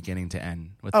suspense from beginning to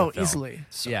end. With Oh, the film. easily.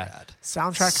 yeah. bad.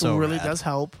 Soundtrack So really rad. does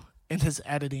help, and his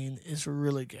editing is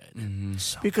really good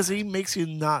Mm-hmm. because he makes you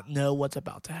not know what's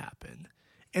about to happen.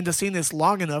 And the scene is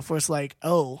long enough where it's like,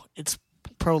 oh, it's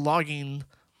prologuing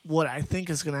what I think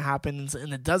is going to happen,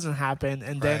 and it doesn't happen,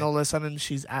 and then Right. all of a sudden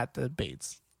she's at the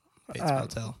Bates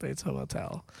Motel. Bates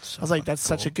Motel. So I was like, that's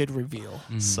fucking such a good reveal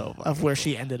Mm-hmm. So of where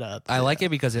she ended up. I like it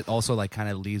because it also like kind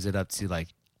of leaves it up to like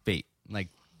fate. Like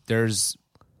there's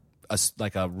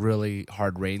like a really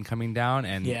hard rain coming down,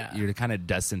 and Yeah. you're kind of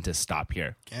destined to stop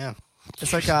here. yeah.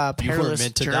 It's like a You were perilous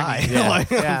meant to journey. die. Yeah.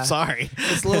 Like, Yeah. I'm sorry.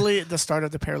 It's literally the start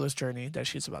of the perilous journey that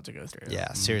she's about to go through.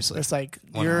 Yeah, seriously. It's like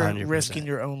you're 100%. risking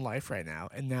your own life right now,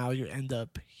 and now you end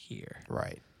up here.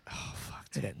 Right. Oh, fuck.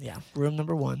 And then, yeah, room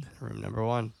number 1. Room number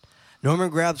 1. Norman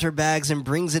grabs her bags and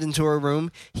brings it into her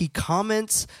room. He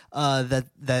comments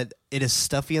that it is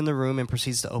stuffy in the room and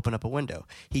proceeds to open up a window.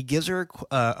 He gives her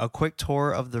a quick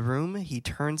tour of the room. He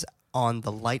turns on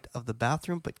the light of the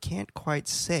bathroom, but can't quite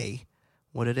say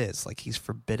what it is. Like he's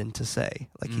forbidden to say.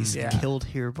 Like he's Yeah. killed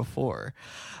here before.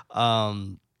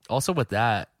 Also, with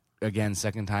that, again,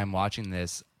 second time watching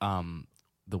this,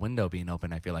 the window being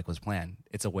open, I feel like was planned.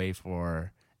 It's a way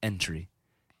for entry,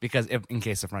 because in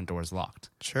case the front door is locked.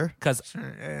 Sure. Because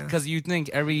Yeah. you think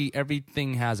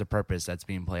everything has a purpose that's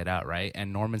being played out, right?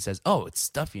 And Norman says, "Oh, it's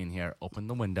stuffy in here. Open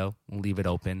the window, leave it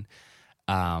open."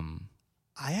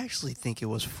 I actually think it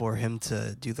was for him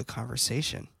to do the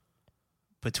conversation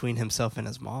between himself and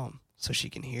his mom so she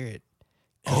can hear it.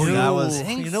 Oh, that was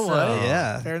you know so. what?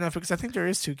 Yeah. Fair enough, because I think there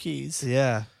is 2 keys.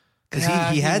 Yeah. Because Yeah,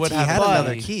 he he had would have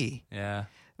another key. key. Yeah.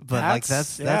 But like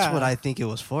That's- that's what yeah. I think it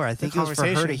was for. I think it was for her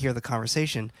to conversation. hear the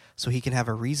conversation so he can have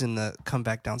a reason to come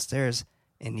back downstairs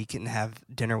and he can have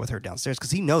dinner with her downstairs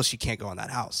because he knows she can't go in that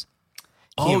house.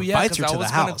 He invites her I to was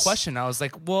the gonna house. question. I was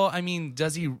like, well, I mean,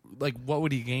 does he like what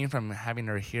would he gain from having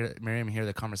her hear Miriam hear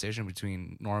the conversation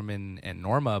between Norman and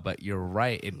Norma? But you're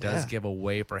right, it does Yeah. give a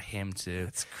way for him to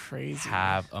It's crazy.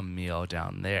 have a meal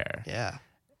down there. Yeah.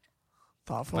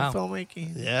 Thoughtful Wow.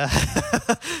 filmmaking. Yeah.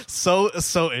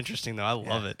 so interesting though. I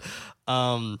love it.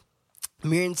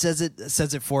 Miriam says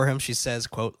it for him. She says,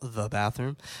 quote, the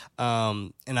bathroom.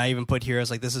 And I even put here, I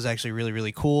was like, this is actually really,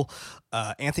 really cool.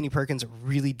 Anthony Perkins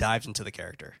really dives into the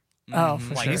character. Oh,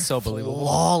 for Like sure. he's so believable.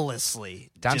 Flawlessly.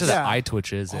 Down to Just- the Yeah. eye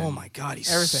twitches. And, Oh my God,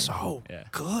 he's Everything. so yeah,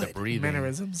 good. The breathing.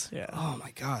 Mannerisms. Yeah. Oh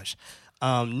my gosh.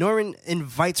 Norman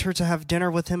invites her to have dinner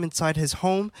with him inside his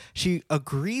home. She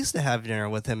agrees to have dinner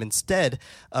with him instead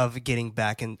of getting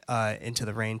back into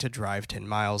the rain to drive 10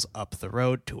 miles up the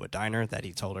road to a diner that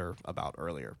he told her about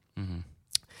earlier.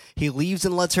 He leaves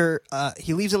and lets her.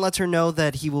 Know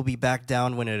that he will be back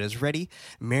down when it is ready.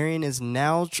 Marion is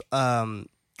now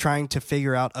trying to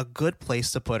figure out a good place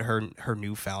to put her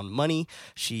newfound money.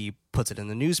 She puts it in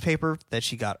the newspaper that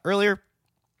she got earlier.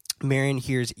 Marion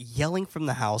hears yelling from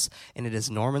the house, and it is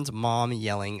Norman's mom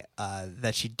yelling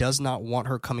that she does not want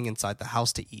her coming inside the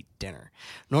house to eat dinner.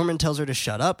 Norman tells her to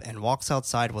shut up and walks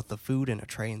outside with the food in a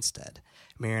tray instead.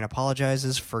 Marion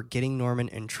apologizes for getting Norman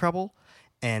in trouble,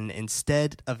 and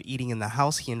instead of eating in the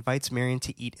house, he invites Marion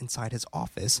to eat inside his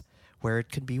office where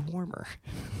it could be warmer.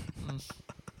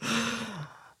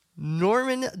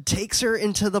 Norman takes her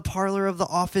into the parlor of the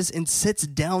office and sits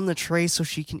down the tray so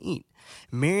she can eat.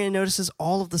 Marion notices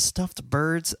all of the stuffed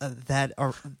birds that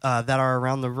are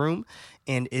around the room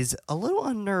and is a little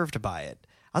unnerved by it.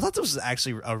 I thought this was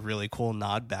actually a really cool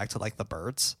nod back to like the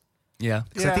birds. Yeah.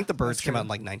 Because I Yeah, think the birds that's came out true. in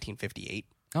like 1958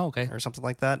 Oh, okay. or something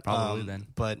like that. Probably then.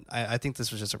 But I think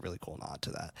this was just a really cool nod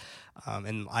to that.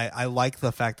 And I like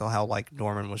the fact of how like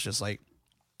Norman was just like,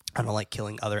 I don't like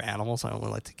killing other animals. I only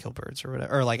like to kill birds or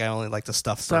whatever. Or like I only like to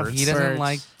stuff birds. He doesn't Birds,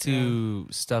 like to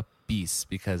stuff beasts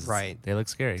because Right. they look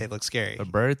scary. They look scary.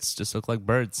 But birds just look like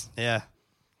birds. Yeah.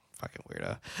 Fucking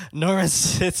weirdo. Norman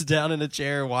sits down in a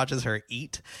chair and watches her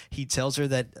eat. He tells her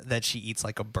that she eats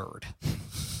like a bird.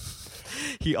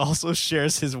 He also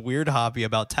shares his weird hobby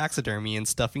about taxidermy and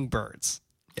stuffing birds.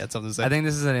 You had something to say? I think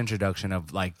this is an introduction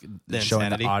of like showing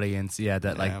insanity? the audience, that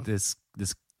Yeah. like this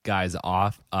guy's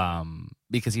off,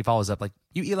 because he follows up like,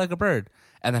 you eat like a bird,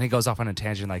 and then he goes off on a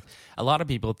tangent like, a lot of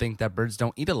people think that birds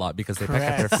don't eat a lot because they pick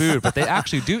up their food, but they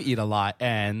actually do eat a lot,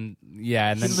 and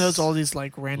then He knows all these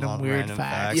like random Lot of weird random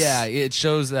facts. yeah, it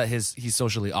shows that he's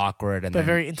socially awkward, and But then,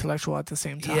 very intellectual at the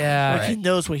same time. Yeah. Like he Right.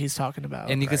 knows what he's talking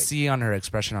about. and you can Right. see on her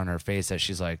expression on her face that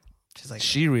she's like She's like,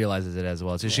 she realizes it as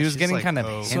well. So she was she's getting like, kind of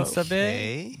 "Oh, hints of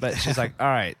okay." it, but she's like, all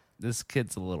right, this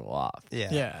kid's a little off.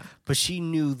 Yeah. But she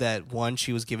knew that, one,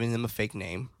 she was giving him a fake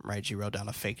name, right? She wrote down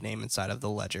a fake name inside of the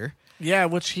ledger. Yeah,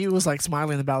 which he was like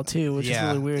smiling about too, which is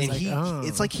really weird. And It's like,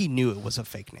 it's like he knew it was a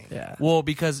fake name. yeah. Well,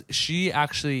 because she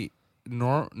actually,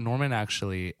 Norman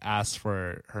actually asked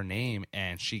for her name,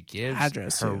 and she gives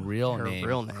Address, her too. real Her name,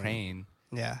 real name. Crane,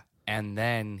 Yeah. and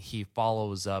then he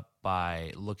follows up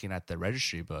by looking at the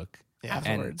registry book Yeah.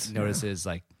 Afterwards, and notices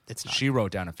like It's not. she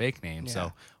wrote down a fake name, Yeah.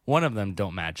 so one of them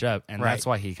don't match up, and Right. that's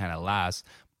why he kind of laughs.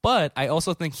 But I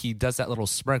also think he does that little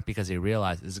smirk because he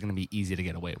realized this is going to be easy to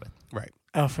get away with. Right.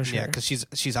 Oh, for sure. Yeah, because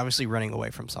she's obviously running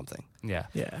away from something. Yeah.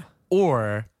 yeah.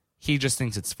 Or he just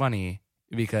thinks it's funny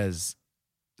because,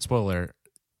 spoiler,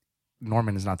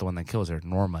 Norman is not the one that kills her.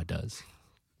 Norma does.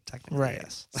 Technically, Right.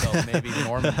 yes. So maybe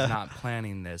Norman's not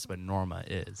planning this, but Norma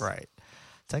is. Right.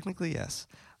 Technically, yes.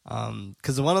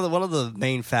 Because one of the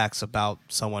main facts about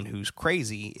someone who's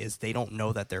crazy is they don't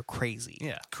know that they're crazy.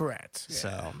 Yeah. Correct. Yeah.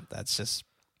 So that's just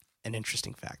an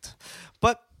interesting fact.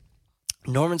 But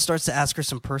Norman starts to ask her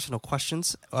some personal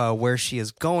questions, where she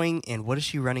is going and what is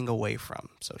she running away from.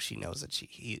 So she knows that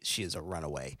she is a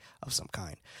runaway of some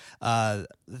kind. And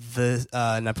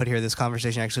I put here, this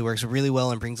conversation actually works really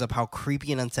well and brings up how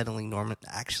creepy and unsettling Norman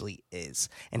actually is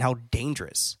and how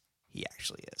dangerous he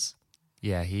actually is.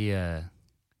 Yeah,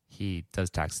 he does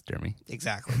taxidermy.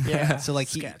 Exactly. Yeah. So like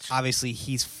Sketch.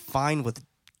 he's fine with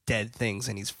dead things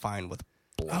and he's fine with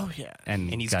blood. Oh yeah. And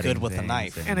he's gutting good with a things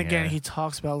knife. And again, yeah. he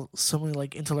talks about so many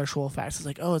like intellectual facts. It's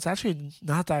like, oh, it's actually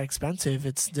not that expensive.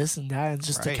 It's this and that, and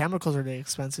just the Right. chemicals are the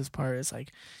expensive part. It's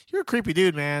like, you're a creepy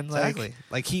dude, man. Like, Exactly.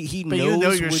 Like he But knows you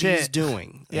know your what shit. he's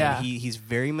doing. And Yeah. he's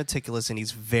very meticulous and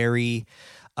he's very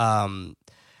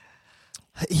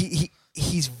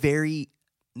he's very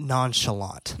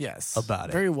nonchalant. yes, About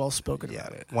it. very well spoken Yeah.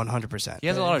 about it. 100%. He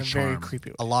has a lot of In very charm.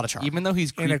 creepy. A lot of charm. Even though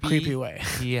he's In creepy, a creepy way.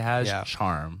 he has Yeah.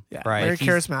 charm. Yeah, Right. very He's-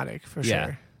 charismatic for yeah.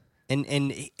 sure.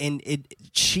 And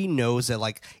she knows that,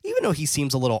 like, even though he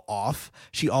seems a little off,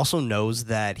 she also knows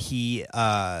that he's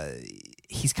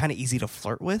kind of easy to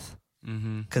flirt with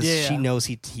because Yeah. she knows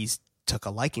he's took a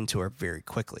liking to her very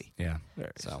quickly. Yeah.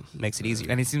 So makes it easier.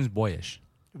 And he seems boyish.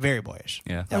 Very boyish.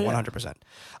 Yeah. Yeah, Oh, yeah. 100%.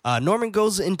 Norman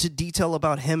goes into detail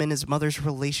about him and his mother's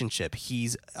relationship.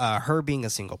 He's her being a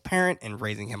single parent and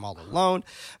raising him all alone.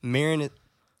 Marion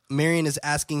is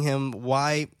asking him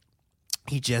why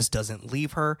he just doesn't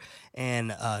leave her.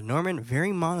 And Norman,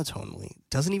 very monotonely,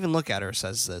 doesn't even look at her,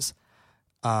 says this.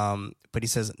 But he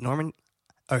says,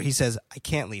 he says, I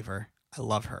can't leave her. I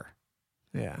love her.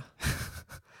 Yeah,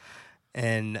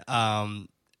 And,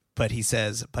 but he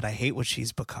says, but I hate what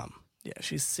she's become. yeah,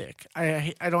 she's sick.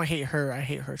 I don't hate her. I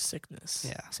hate her sickness.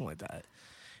 Yeah. something like that.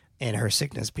 And her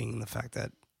sickness being the fact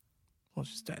that, Well,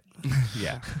 she's dead.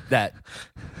 Yeah. That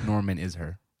Norman is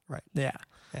her. Yeah.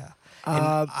 yeah.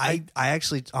 And I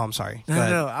actually, I'm sorry. Go ahead.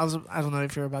 No. I don't know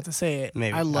if you're about to say it.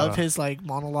 Maybe. I I love don't know. his like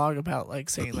monologue about like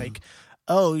saying like,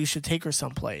 oh, you should take her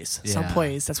someplace. Yeah.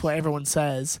 Someplace. That's what everyone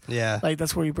says. Yeah. Like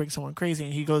that's where you bring someone crazy,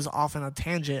 and he goes off on a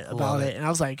tangent about Love it. it. And I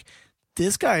was like,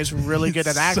 this guy is really good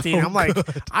at acting. I'm like,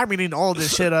 I'm eating all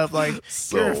this shit up. Like,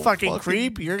 you're a fucking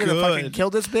creep. You're gonna fucking good. kill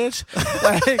this bitch.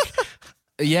 Like,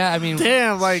 Yeah, I mean,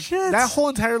 damn. Like that whole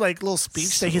entire like little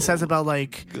speech that he says about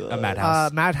like a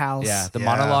madhouse. Madhouse. Yeah, the Yeah.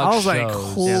 monologue I was like,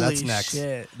 shows. holy Yeah, that's next.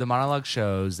 shit. The monologue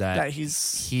shows that That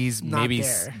he's he's not maybe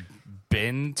there.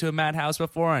 been to a madhouse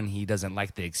before and he doesn't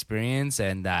like the experience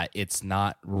and that it's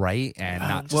not right and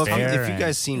not Well, fair. if you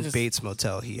guys and- seen Bates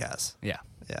Motel, he has. yeah.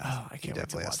 Yeah, Oh, I he can't wait to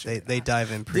definitely watch has. it. They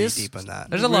dive in pretty This- deep on that.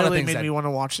 There's a lot of really things made that me want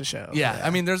to watch the show. Yeah, I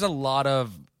mean, there's a lot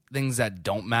of things that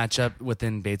don't match up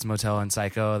within Bates Motel and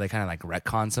Psycho. They kind of like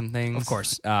retcon some things, Of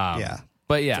course. Yeah,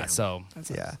 but yeah, so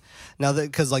Yeah. Now,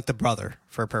 because like the brother,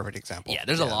 for a perfect example. yeah,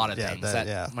 there's a lot of things that-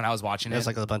 that when I was watching There's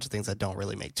it, like a bunch of things that don't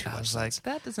really make too I much was sense. like,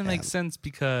 that doesn't make sense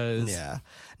because Yeah.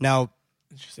 Now,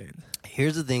 Interesting.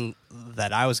 here's the thing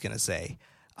that I was gonna say.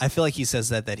 I feel like he says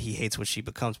that he hates what she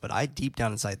becomes, but I deep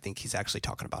down inside think he's actually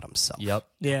talking about himself. Yep,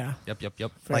 Yeah. yep.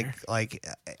 Fair. Like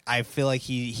I feel like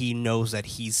he knows that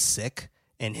he's sick,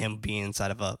 and him being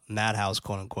inside of a madhouse,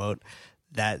 quote unquote,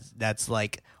 that's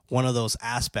like one of those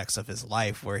aspects of his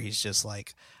life where he's just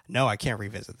like, no, I can't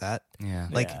revisit that. Yeah.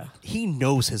 Like Yeah. he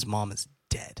knows his mom is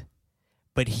dead,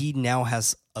 but he now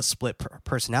has a split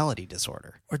personality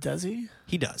disorder. Or does he?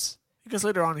 He does. Because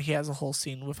later on, he has a whole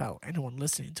scene without anyone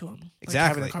listening to him. Like,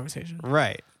 Exactly. having a conversation.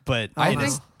 Right, but I in, think-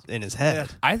 his, in his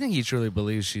head, I think he truly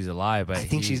believes she's alive, but I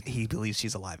think he, he believes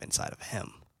she's alive inside of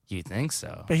him. You think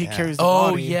so? But he carries the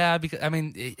Oh body. yeah, because I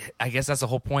mean, I guess that's the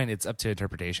whole point. It's up to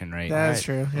interpretation, right? That's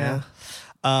true. Yeah.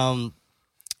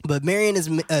 But Marion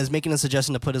is making a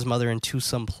suggestion to put his mother into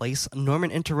some place. Norman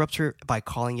interrupts her by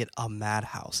calling it a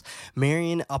madhouse.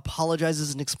 Marion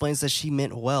apologizes and explains that she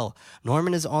meant well.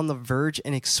 Norman is on the verge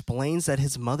and explains that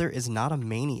his mother is not a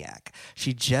maniac.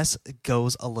 She just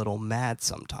goes a little mad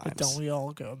sometimes. But don't we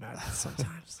all go mad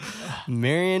sometimes?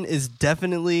 Marion is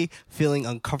definitely feeling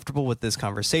uncomfortable with this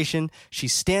conversation. She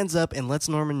stands up and lets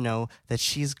Norman know that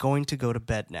she is going to go to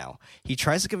bed now. He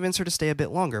tries to convince her to stay a bit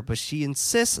longer, but she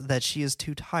insists that she is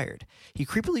too tired. He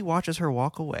creepily watches her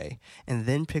walk away and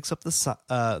then picks up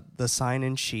the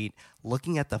sign-in sheet,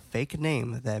 looking at the fake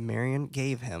name that Marion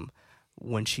gave him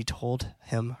when she told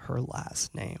him her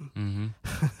last name.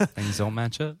 Things don't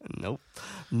match up. Nope.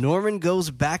 Norman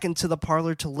goes back into the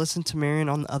parlor to listen to Marion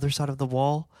on the other side of the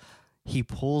wall. He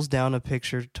pulls down a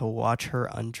picture to watch her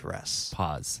undress.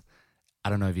 Pause. I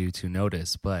don't know if you two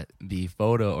noticed, but the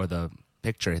photo or the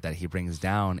picture that he brings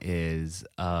down is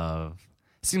of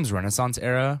seems Renaissance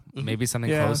era, maybe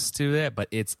something Yeah. close to it, but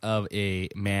it's of a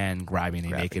man grabbing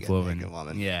a naked woman.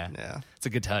 Yeah. Yeah. It's a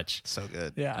good touch. So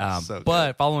good. Yeah. So good.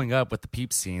 But following up with the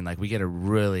peep scene, like we get a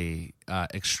really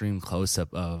extreme close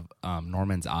up of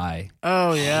Norman's eye.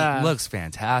 Oh, yeah. It looks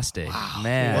fantastic,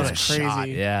 man. What a That's crazy. shot.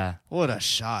 Yeah, What a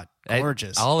shot. I-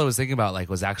 Gorgeous. all I was thinking about like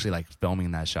was actually like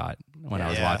filming that shot when I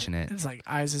was Yeah. watching it. It's like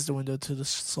eyes is the window to the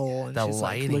soul, and The she's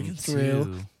like lighting looking through.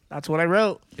 too. That's what I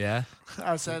wrote. Yeah,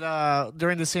 I said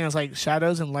during the scene, I was like,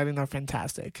 shadows and lighting are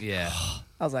fantastic. yeah.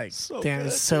 I was like, damn,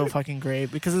 it's so fucking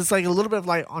great because it's like a little bit of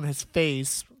light on his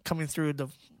face coming through the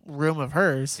room of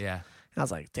hers. Yeah, And I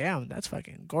was like, damn, that's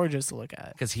fucking gorgeous to look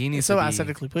at. because he needs It's so to be,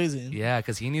 aesthetically pleasing. Yeah,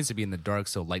 because he needs to be in the dark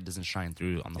so light doesn't shine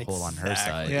through on the hole on her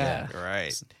side. Exactly. Yeah.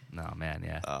 Right. No man.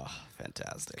 Yeah. Oh,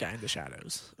 fantastic. Guy in the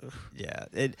shadows. Ugh. Yeah.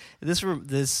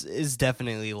 This is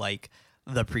definitely like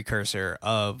the precursor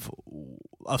of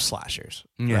slashers,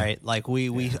 Yeah. right? Like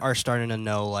we are starting to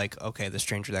know, like, okay, the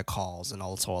stranger that calls and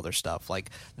all this other stuff. Like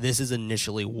this is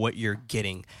initially what you're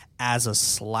getting as a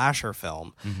slasher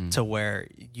film, to where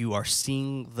you are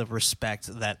seeing the respect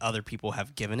that other people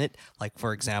have given it. Like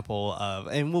for example,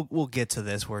 and we'll get to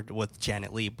this with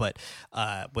Janet Leigh, but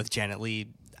with Janet Leigh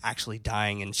actually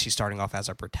dying and she's starting off as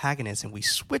our protagonist, and we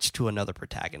switch to another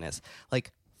protagonist,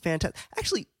 like. Fantastic.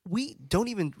 Actually, we don't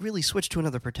even really switch to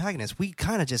another protagonist. We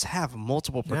kind of just have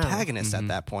multiple protagonists at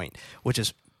that point, which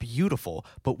is beautiful.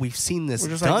 But we've seen this We're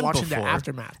just, done like, watching before. the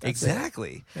aftermath. That's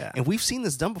Exactly. Yeah. And we've seen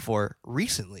this done before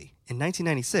recently in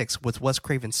 1996 with Wes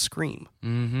Craven's Scream.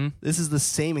 Mm-hmm. This is the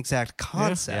same exact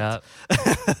concept.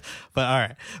 Yeah. But all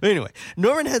right. But anyway,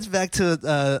 Norman heads back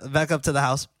up to the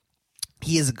house.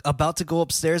 He is about to go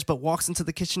upstairs, but walks into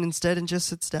the kitchen instead and just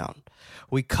sits down.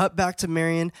 We cut back to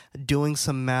Marion doing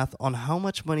some math on how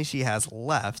much money she has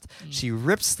left. She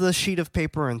rips the sheet of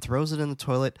paper and throws it in the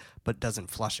toilet, but doesn't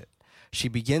flush it. She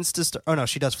begins to start. Oh no,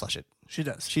 she does flush it. She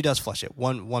does. She does flush it.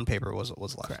 One paper was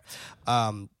left.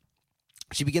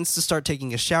 She begins to start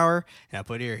taking a shower, and I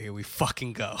put here we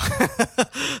fucking go.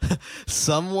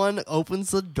 Someone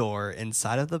opens the door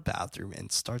inside of the bathroom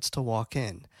and starts to walk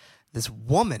in. This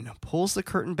woman pulls the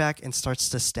curtain back and starts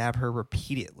to stab her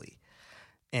repeatedly.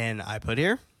 And I put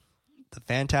here the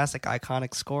fantastic,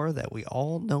 iconic score that we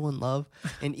all know and love.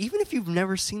 And even if you've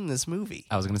never seen this movie,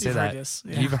 I was gonna say You've heard that this,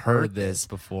 yeah. you've heard this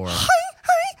before.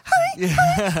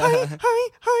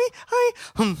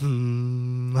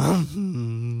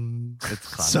 It's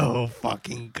classic. so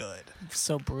fucking good.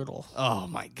 So brutal. Oh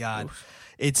my god,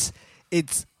 it's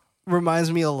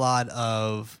reminds me a lot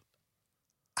of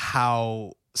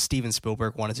how Steven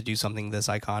Spielberg wanted to do something this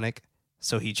iconic,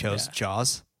 so he chose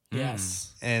Jaws.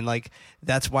 Yes. And like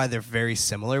that's why they're very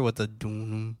similar with the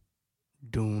doom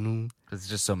doom. It's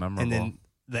just so memorable. And then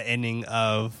the ending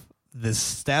of this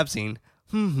stab scene.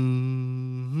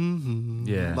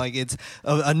 Yeah. Like it's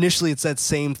initially it's that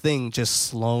same thing just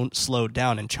slowed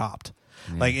down and chopped.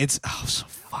 Yeah. Like it's so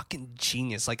fucking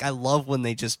genius. Like I love when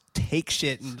they just take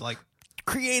shit and like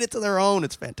create it to their own.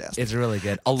 It's fantastic. It's really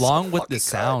good. Along with the fucking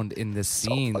sound in this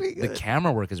scene, fucking the good.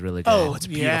 camera work is really good. Oh, it's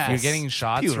beautiful. yes. You're getting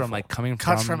shots Beautiful. from like coming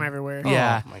Cuts from everywhere.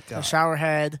 Yeah. Oh my The god. shower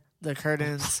head, the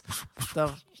curtains,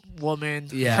 the woman,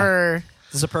 Yeah. her.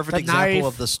 This is a perfect The example knife.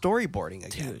 of the storyboarding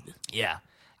again. Dude. Yeah.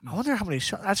 I wonder how many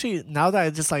shots. Actually, now that I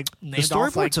just like The named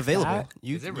off, like, storyboard's available. that,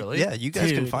 Is it really? Yeah, you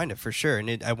guys can Dude. find it for sure.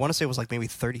 And I want to say it was like maybe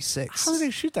 36. how did they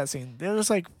shoot that scene? There was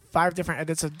like 5 different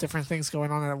edits of different things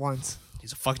going on at once.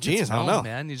 He's a fucking genius. I don't No, know.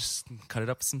 man. You just cut it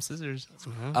up with some scissors.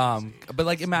 But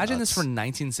like, imagine this for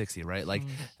 1960, right? Like,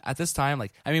 at this time,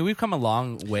 like, I mean, we've come a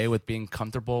long way with being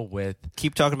comfortable with.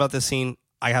 Keep talking about this scene.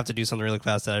 I have to do something really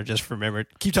fast that I just remembered.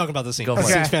 Keep talking about this scene. Go for This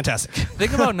it. scene's fantastic.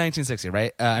 Think about 1960,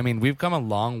 right? I mean, we've come a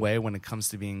long way when it comes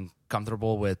to being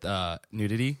comfortable with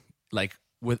nudity, like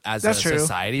with as That's a true.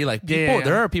 society. Like Yeah, people, yeah.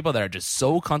 there are people that are just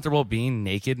so comfortable being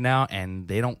naked now, and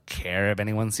they don't care if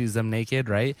anyone sees them naked,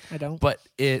 right? I don't. But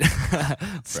it,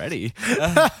 Freddie,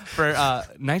 for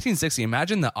 1960,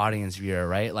 imagine the audience viewer,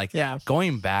 right? Like Yeah.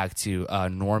 going back to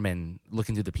Norman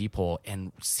looking through the peephole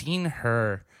and seeing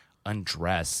her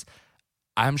undress.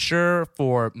 I'm sure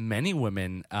for many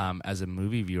women, as a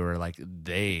movie viewer, like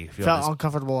they feel Felt this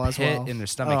uncomfortable as pit well. in their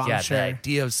stomach. Oh, I'm Yeah, sure. the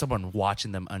idea of someone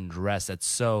watching them undress, that's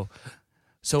so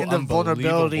And the vulnerability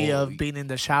unbelievable. of being in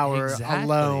the shower Exactly.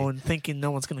 alone, thinking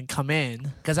no one's going to come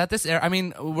in. Because at this era, I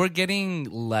mean, we're getting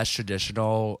less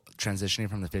traditional, transitioning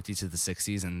from the 50s to the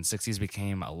 60s, and 60s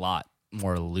became a lot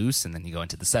more loose, and then you go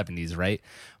into the 70s, right?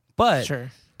 But Sure.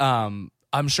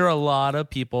 I'm sure a lot of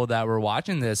people that were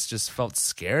watching this just felt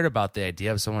scared about the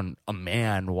idea of a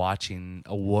man watching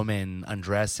a woman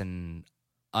undress and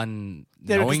unknowingly.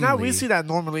 Yeah, because now we see that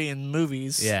normally in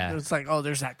movies. Yeah. It's like, oh,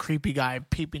 there's that creepy guy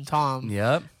peeping Tom.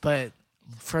 Yep. But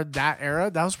for that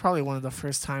era, that was probably one of the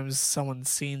first times someone's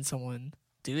seen someone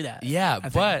do that. Yeah, I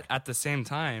think. but at the same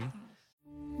time,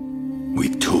 We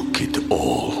took it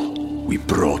all. We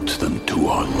brought them to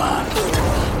our land.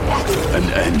 An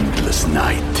endless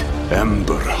night,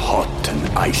 ember hot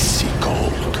and icy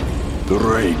cold. The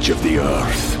rage of the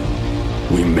earth.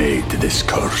 We made this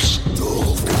curse.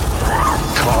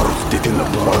 Carved it in the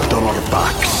blood on our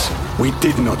backs. We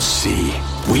did not see.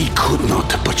 We could not,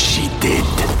 but she did.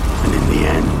 And in the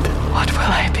end, What will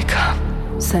I become?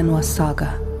 Senwa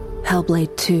Saga.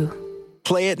 Hellblade 2.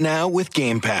 Play it now with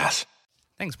Game Pass.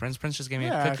 thanks, Prince. Prince just gave me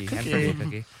Yeah, a cookie. And cookie. for me a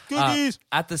cookie. Cookies.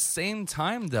 At the same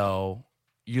time, though,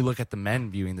 you look at the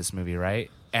men viewing this movie, right?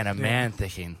 And a man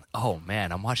thinking, oh,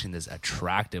 man, I'm watching this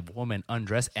attractive woman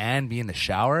undress and be in the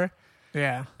shower.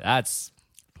 Yeah. That's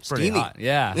pretty Steamy. hot.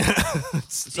 Yeah.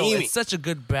 So Steamy. it's such a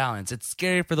good balance. It's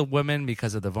scary for the women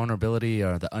because of the vulnerability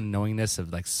or the unknowingness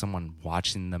of like someone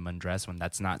watching them undress when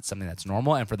that's not something that's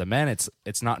normal. And for the men,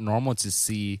 it's not normal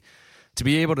to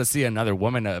be able to see another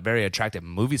woman, a very attractive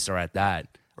movie star at that,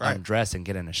 Right. undress and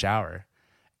get in a shower.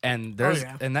 And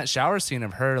yeah. and that shower scene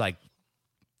of her like,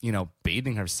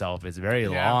 bathing herself is very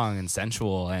Yeah. long and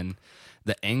sensual, and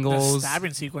the The angles.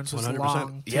 stabbing sequence was 100%.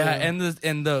 long. Yeah, too.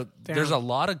 and the Damn. there's a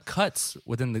lot of cuts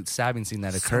within the stabbing scene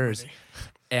that occurs, many.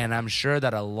 and I'm sure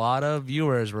that a lot of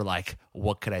viewers were like,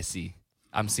 "What could I see?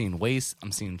 I'm seeing waist,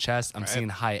 I'm seeing chest, I'm seeing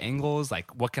high angles.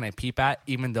 Like, what can I peep at?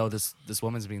 Even though this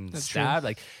woman's being stabbed,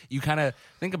 like you kind of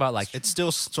think about like It's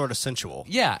still sort of sensual.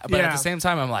 yeah, but at Yeah. the same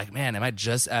time, I'm like, man, am I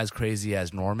just as crazy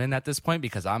as Norman at this point?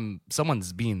 Because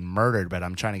someone's being murdered, but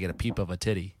I'm trying to get a peep of a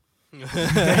titty.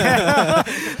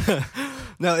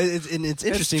 No, it's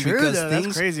interesting true, because though. That's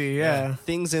things crazy, yeah.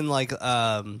 things in like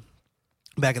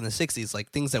back in the 60s,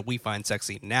 like things that we find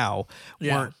sexy now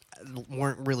Yeah.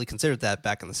 weren't really considered that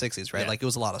back in the 60s, right? Yeah. Like it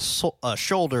was a lot of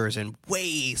shoulders and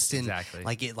waist and Exactly.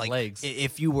 like Legs.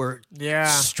 If you were Yeah,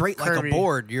 straight like curvy. a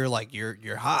board, you're like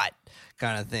you're hot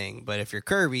kind of thing. But if you're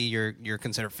curvy, you're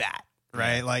considered fat,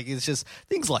 right? Like it's just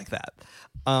things like that.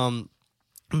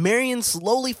 Marion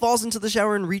slowly falls into the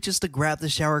shower and reaches to grab the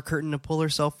shower curtain to pull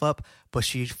herself up, but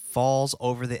she falls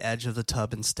over the edge of the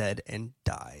tub instead and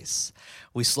dies.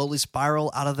 We slowly spiral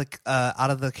out of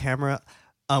the camera.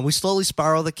 We slowly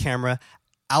spiral the camera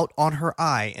out on her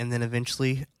eye, and then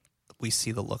eventually we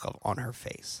see the look on her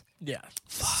face. Yeah.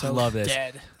 I love this.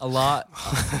 Dead. A lot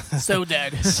So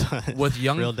dead. with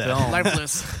young Real dead. film.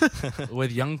 Lifeless.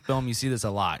 With young film, you see this a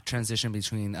lot. Transition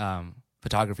between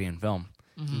photography and film.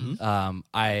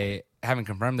 I haven't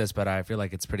confirmed this, but I feel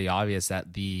like it's pretty obvious that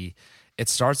it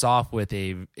starts off with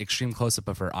a extreme close up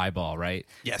of her eyeball, right?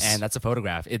 Yes. And that's a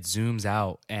photograph. It zooms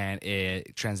out and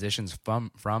it transitions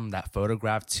from that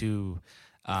photograph to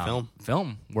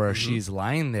film where she's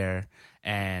lying there,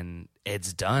 and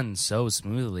it's done so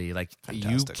smoothly. Like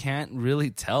Fantastic. you can't really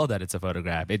tell that it's a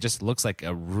photograph. It just looks like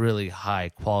a really high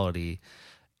quality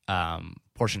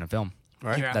portion of film.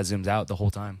 Right. Yeah. That zooms out the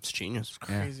whole time. It's genius.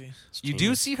 Yeah. Crazy. You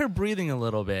do see her breathing a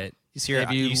little bit. You see her.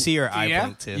 If You see her eye Yeah?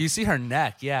 blink too. You see her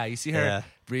neck. Yeah, you see her Yeah.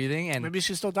 breathing, and Maybe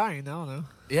she's still dying. I don't know.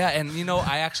 yeah, and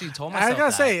I actually told myself I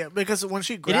gotta that. say, because when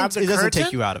she grabs the it doesn't curtain,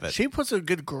 take you out of it. She puts a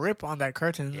good grip on that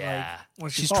curtain. Yeah. Like,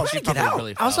 when she She's falls, trying she to get probably out.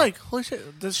 really I was fell. like, holy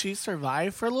shit, does she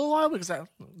survive for a little while? Because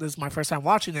this is my first time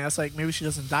watching it. I was like, maybe she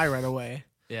doesn't die right away.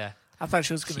 Yeah. I thought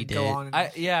she was going She to go did. on.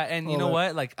 And, And you know Well,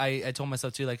 what? Like I told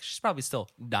myself too, like she's probably still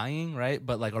dying, right?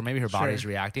 But like, or maybe her body's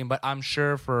reacting. But I'm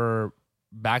sure for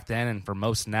back then and for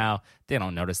most now, they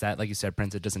don't notice that. Like you said,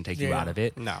 Prince, it doesn't take you Yeah. out of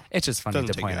it. No. It's just funny Doesn't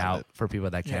to take point you out of out for people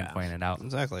that can't Yeah. point it out.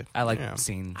 Exactly. I like Yeah.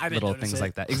 seeing I didn't little notice things it.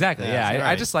 like that. Exactly. Yeah. I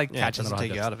right. just like Yeah, it catching doesn't little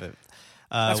take you hiccups. out of it.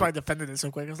 that's why I defended it so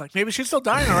quick. I was like, maybe she's still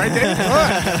dying. All right,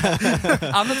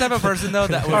 Dave. I'm the type of person though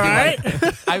that would All be right.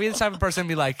 like, I'd be the type of person to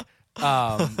be like,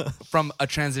 from a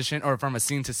transition or from a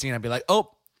scene to scene, I'd be like,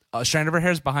 oh, a strand of her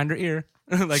hair is behind her ear.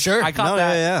 Like, Sure. I caught No,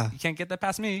 that. yeah. You can't get that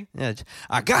past me. Yeah,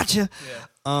 I got you.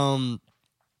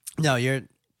 No, you're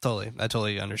totally. I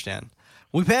totally understand.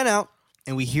 We pan out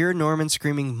and we hear Norman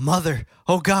screaming, "Mother!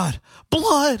 Oh God!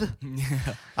 Blood!"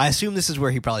 I assume this is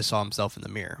where he probably saw himself in the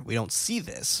mirror. We don't see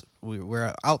this.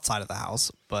 We're outside of the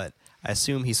house, but I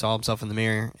assume he saw himself in the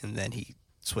mirror and then he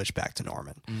switched back to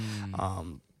Norman.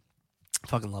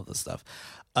 Fucking love this stuff.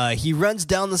 He runs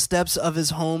down the steps of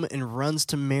his home and runs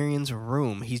to Marion's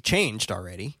room. He's changed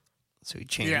already. So he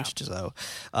changed. So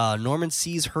Norman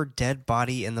sees her dead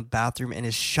body in the bathroom and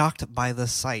is shocked by the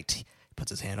sight. He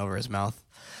puts his hand over his mouth.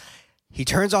 He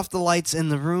turns off the lights in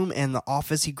the room and the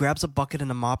office. He grabs a bucket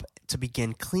and a mop to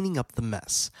begin cleaning up the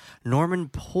mess. Norman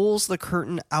pulls the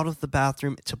curtain out of the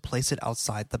bathroom to place it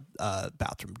outside the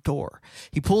bathroom door.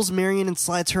 He pulls Marion and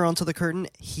slides her onto the curtain.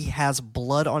 He has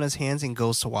blood on his hands and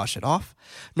goes to wash it off.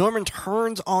 Norman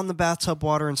turns on the bathtub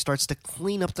water and starts to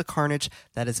clean up the carnage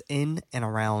that is in and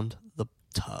around the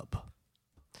tub.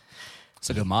 It's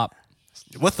a good mop.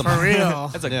 With the For real.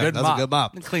 That's a Yeah, good that's a mop. good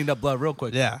mop. Cleaned up blood real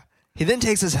quick. Yeah. He then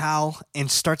takes his towel and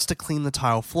starts to clean the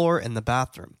tile floor in the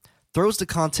bathroom, throws the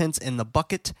contents in the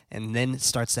bucket, and then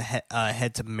starts to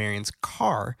head to Marion's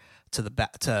car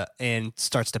and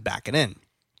starts to back it in.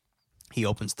 He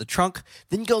opens the trunk,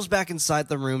 then goes back inside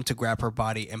the room to grab her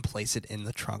body and place it in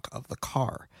the trunk of the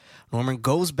car. Norman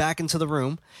goes back into the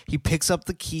room. He picks up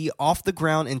the key off the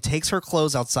ground and takes her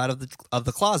clothes outside of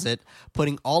the closet,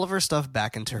 putting all of her stuff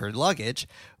back into her luggage.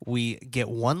 We get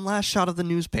one last shot of the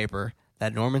newspaper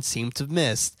that Norman seemed to have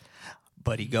missed,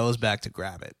 but he goes back to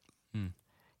grab it.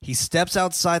 He steps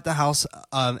outside the house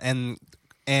and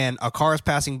a car is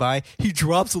passing by. He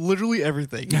drops literally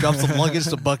everything. He drops the luggage,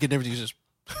 the bucket, everything. He's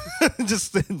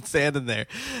just standing there.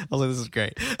 I was like, this is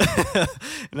great.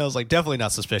 And I was like, definitely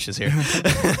not suspicious here.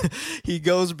 He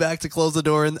goes back to close the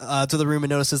door to the room and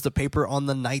notices the paper on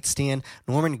the nightstand.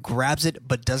 Norman grabs it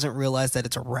but doesn't realize that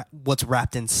it's what's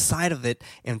wrapped inside of it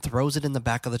and throws it in the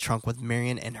back of the trunk with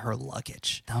Marion and her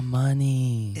luggage. The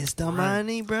money. It's the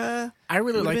money, bruh. I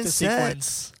really We've like been the set.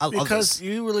 sequence I love because this.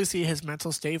 you really see his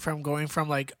mental state from going from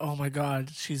like, oh my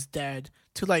God, she's dead,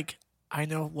 to like, I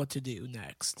know what to do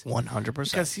next. 100%.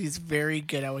 Because he's very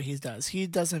good at what he does. He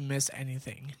doesn't miss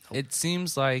anything. It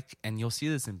seems like, and you'll see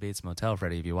this in Bates Motel,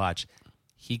 Freddie, if you watch,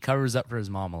 he covers up for his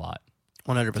mom a lot.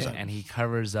 100%. And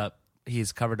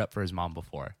he's covered up for his mom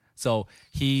before. So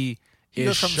he He is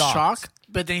goes from shocked. shock,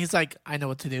 but then he's like, I know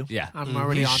what to do. Yeah. I'm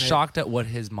already He's on shocked at what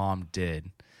his mom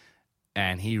did.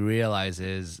 And he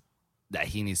realizes that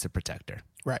he needs to protect her.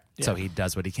 Right. So he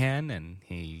does what he can, and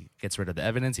he gets rid of the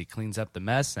evidence. He cleans up the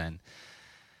mess, and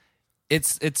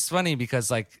it's funny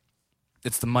because like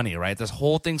it's the money, right? This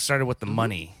whole thing started with the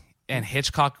money, and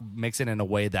Hitchcock makes it in a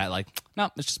way that like, no,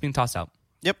 it's just being tossed out.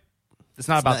 Yep. It's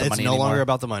not about the money It's no anymore. longer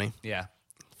about the money. Yeah.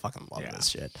 Fucking love this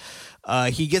shit.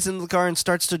 He gets into the car and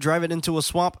starts to drive it into a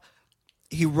swamp.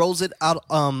 He rolls it out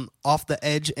off the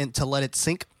edge and to let it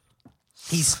sink.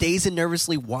 He stays and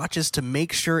nervously watches to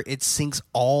make sure it sinks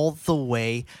all the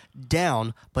way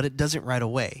down, but it doesn't right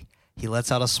away. He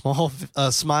lets out a small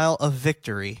smile of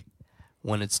victory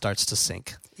when it starts to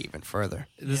sink even further.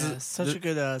 This Yeah, is such a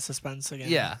good suspense again.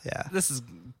 Yeah. Yeah. This is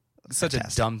such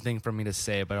Fantastic. a dumb thing for me to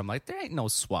say, but I'm like, there ain't no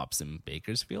swaps in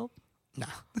Bakersfield.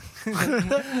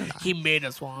 He made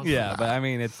a swamp. Yeah, but I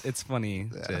mean, it's funny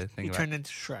to He think about. turned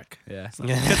into Shrek.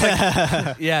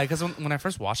 Yeah, yeah. Because when I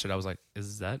first watched it, I was like,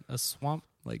 "Is that a swamp?"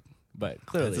 Like, but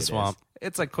clearly It's a it swamp. is.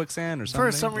 It's like quicksand or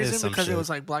something. For some It is reason, some because it shit. was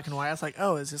like black and white, I was like,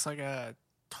 oh, is this like a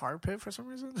tar pit for some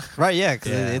reason? Right, yeah,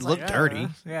 because Yeah. it looked Like, dirty.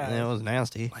 yeah. And it was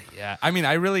nasty. Yeah, I mean,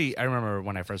 I remember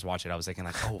when I first watched it, I was thinking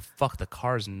like, "Oh fuck, the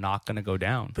car's not gonna go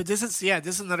down." But this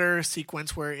is another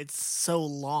sequence where it's so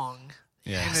long,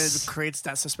 Yeah. and it creates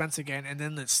that suspense again, and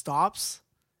then it stops,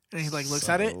 and he like looks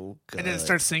at it, So and then it good.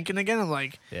 starts sinking again. I'm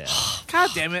like, Yeah, God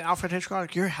damn it, Alfred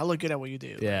Hitchcock, you're hella good at what you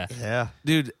do. yeah, Yeah.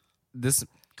 dude. This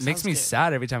makes me good.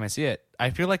 sad every time I see it. I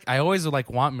feel like I always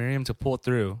like want Miriam to pull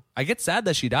through. I get sad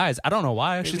that she dies. I don't know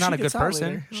why. She's Maybe not she a good gets out person.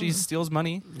 later. She steals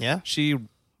money. Yeah. She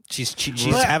She's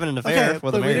But- having an affair with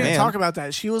a but we married didn't man. talk about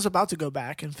that. She was about to go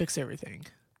back and fix everything.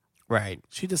 Right.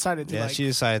 She decided to. Yeah, like, she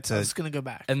decided I to. was gonna go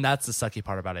back. and that's the sucky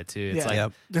part about it too. It's Yeah. like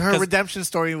Yep. Her 'cause- redemption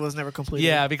story was never completed.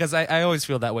 yeah, because I always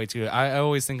feel that way too. I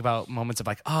always think about moments of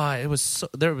like, it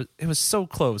was so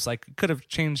close. Like you could have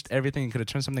changed everything, you could have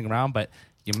turned something around, but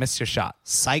you missed your shot.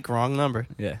 Psych, wrong number.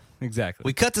 Yeah, exactly.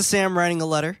 We cut to Sam writing a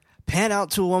letter, pan out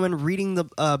to a woman reading the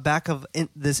back of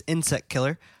this insect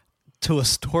killer to a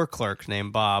store clerk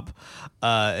named Bob,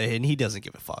 and he doesn't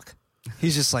give a fuck.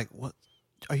 He's just like, what?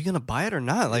 Are you going to buy it or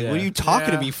not? Like, what are Yeah. you talking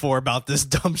Yeah. to me for about this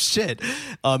dumb shit?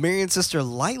 Marion's sister,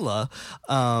 Lila,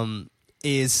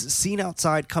 is seen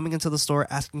outside coming into the store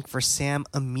asking for Sam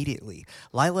immediately.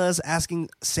 Lila is asking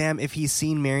Sam if he's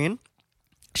seen Marion.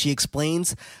 She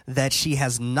explains that she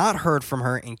has not heard from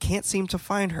her and can't seem to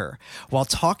find her. While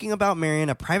talking about Marion,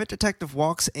 a private detective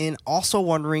walks in, also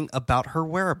wondering about her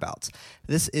whereabouts.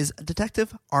 This is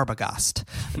Detective Arbogast,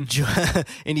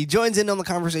 and he joins in on the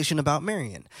conversation about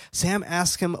Marion. Sam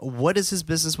asks him what is his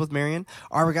business with Marion.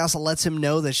 Arbogast lets him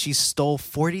know that she stole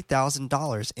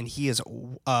 $40,000 and he is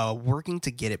working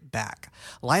to get it back.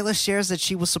 Lila shares that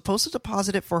she was supposed to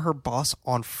deposit it for her boss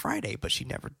on Friday, but she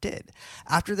never did.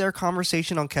 After their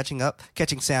conversation on catching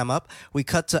Sam up, we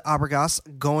cut to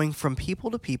Arbogast going from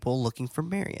people to people looking for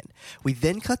Marion. We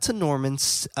then cut to Norman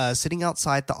sitting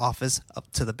outside the office up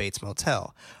to the Bates Motel.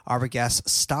 Arbogast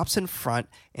stops in front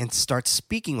and starts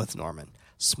speaking with Norman.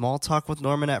 Small talk with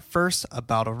Norman at first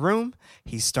about a room.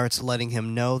 He starts letting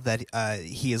him know that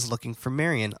he is looking for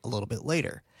Marion a little bit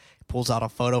later. Pulls out a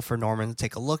photo for Norman to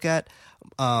take a look at,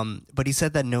 but he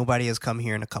said that nobody has come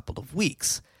here in a couple of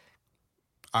weeks.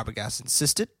 Arbogast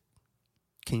insisted.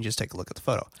 Can you just take a look at the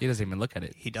photo? He doesn't even look at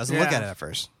it. He doesn't look Yeah. at it at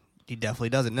first. He definitely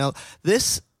doesn't. Now,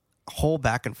 this whole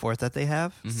back and forth that they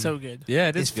have So good. Yeah,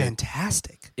 it is is good.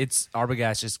 fantastic. It's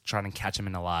Arbogast just trying to catch him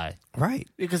in a lie. Right.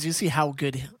 Because you see how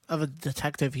good of a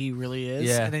detective he really is.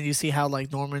 Yeah. And then you see how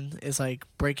like Norman is like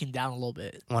breaking down a little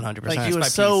bit. 100%. Like he By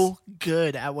was so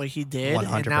good at what he did.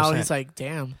 And now 100%. he's like,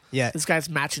 damn, Yeah. this guy's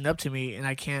matching up to me and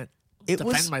I can't It defend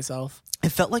was- myself. It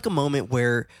felt like a moment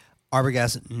where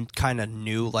Arbogast kind of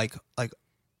knew, like,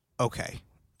 okay,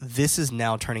 this is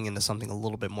now turning into something a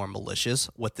little bit more malicious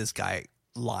with this guy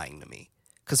lying to me.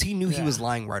 Because he knew he Yeah. was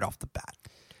lying right off the bat.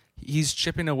 He's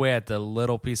chipping away at the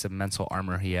little piece of mental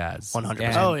armor he has. 100%.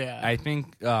 And Oh, yeah. I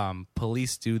think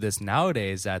police do this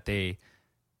nowadays, that they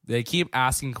keep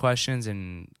asking questions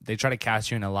and they try to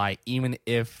catch you in a lie, even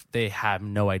if they have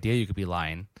no idea you could be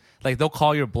lying. Like they'll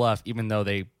call your bluff, even though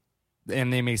they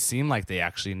may seem like they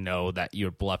actually know that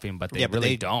you're bluffing, but they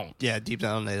really don't. Yeah, deep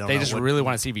down they don't They know just what- really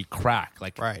want to see if you crack.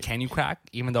 Like, Right. can you crack?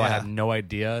 Even though I Yeah. have no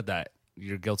idea that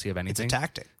you're guilty of It's anything. a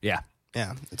tactic. Yeah.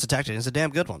 Yeah, it's a tactic. It's a damn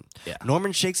good one. Yeah.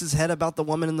 Norman shakes his head about the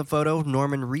woman in the photo.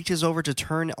 Norman reaches over to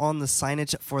turn on the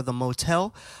signage for the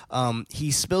motel. He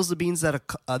spills the beans that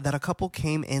a couple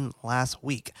came in last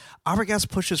week. Arbogast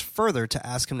pushes further to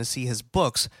ask him to see his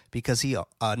books because he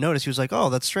noticed. He was like, "Oh,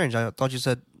 that's strange. I thought you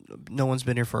said no one's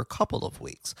been here for a couple of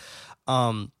weeks."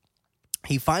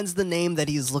 He finds the name that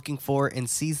he's looking for and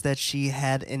sees that she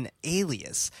had an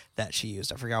alias that she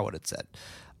used. I forgot what it said.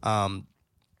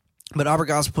 But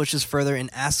Arbogast pushes further and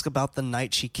asks about the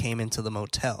night she came into the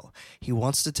motel. He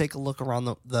wants to take a look around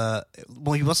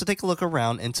he wants to take a look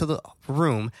around into the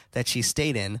room that she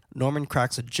stayed in. Norman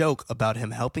cracks a joke about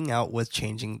him helping out with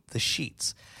changing the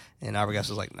sheets. And Arbogast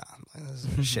was like, nah,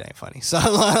 this shit ain't funny. So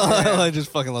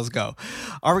just fucking let's go.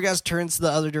 Arbogast turns the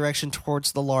other direction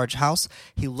towards the large house.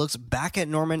 He looks back at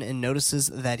Norman and notices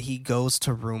that he goes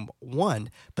to room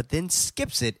 1, but then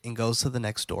skips it and goes to the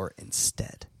next door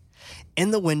instead.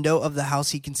 In the window of the house,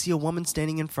 he can see a woman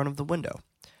standing in front of the window.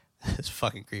 It's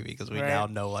fucking creepy because we Right. now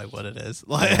know like what it is.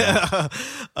 Like,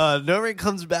 Norman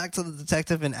comes back to the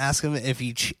detective and asks him if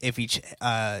he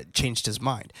changed his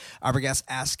mind. Arbogast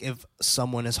asks if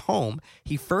someone is home.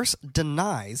 He first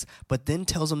denies, but then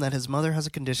tells him that his mother has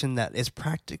a condition that is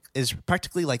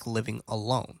practically like living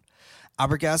alone.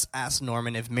 Arbogast asks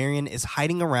Norman if Marion is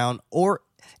hiding around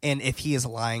and if he is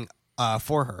lying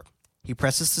for her. He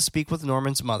presses to speak with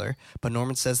Norman's mother, but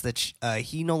Norman says that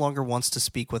he no longer wants to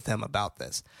speak with him about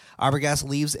this. Arbogast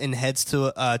leaves and heads to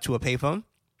a payphone.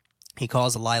 He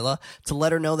calls Lila to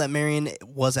let her know that Marion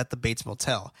was at the Bates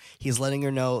Motel. He's letting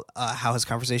her know how his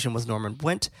conversation with Norman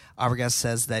went. Arbogast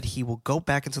says that he will go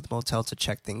back into the motel to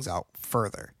check things out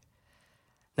further.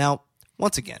 Now,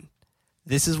 once again,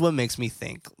 this is what makes me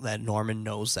think that Norman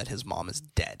knows that his mom is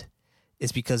dead.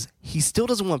 It's because he still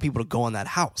doesn't want people to go in that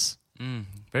house.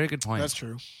 Very good point. That's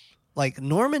true. Like,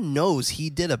 Norman knows he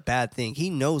did a bad thing.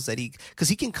 He knows that because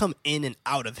he can come in and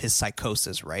out of his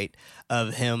psychosis, right?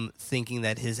 Of him thinking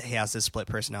that he has this split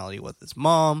personality with his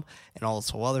mom and all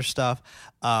this whole other stuff.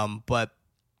 But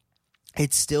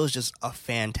it still is just a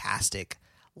fantastic,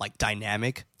 like,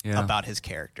 dynamic about his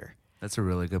character. That's a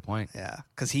really good point. Yeah.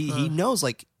 Because he knows,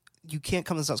 like, you can't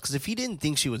come to this house. Because if he didn't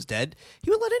think she was dead, he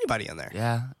would let anybody in there.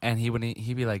 Yeah, and he'd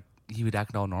be like, he would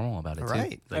act all normal about it, too.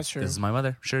 Right. Like, That's true. This is my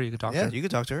mother. Sure, you could talk to Yeah, her. you could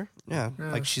talk to her. Yeah.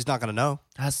 Like, she's not going to know.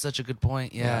 That's such a good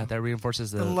point. Yeah, that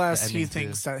reinforces the Unless the he ending,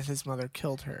 thinks too. that his mother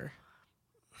killed her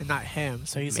and not him.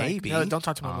 So he's Maybe. like, no, don't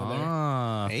talk to my mother.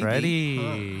 Ah, Maybe. Freddie,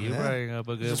 you Yeah. bring up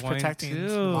a good He's just point, protecting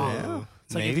his too. mom. Yeah.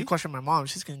 It's like, if Maybe. you question my mom,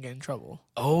 she's going to get in trouble.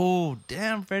 Oh,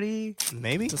 damn, Freddie.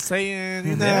 Maybe. Just saying,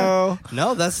 you Yeah. know.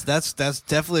 No, that's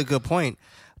definitely a good point.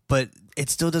 But it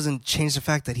still doesn't change the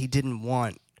fact that he didn't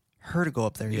want her to go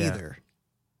up there Yeah. either.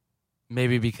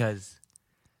 Maybe because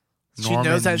She Norman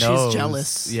knows that she's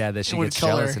jealous Yeah, that she and would gets kill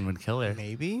jealous her. and would kill her.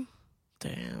 Maybe.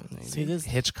 Damn. See, this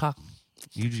Hitchcock,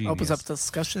 Eugene opens up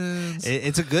discussions.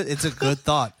 It's a good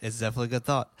thought. It's definitely a good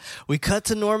thought. We cut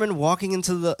to Norman walking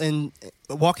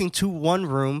to one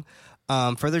room.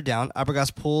 Further down,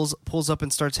 Arbogast pulls up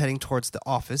and starts heading towards the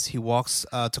office. He walks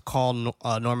to call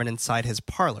Norman inside his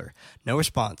parlor. No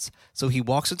response. So he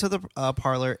walks into the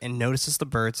parlor and notices the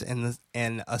birds and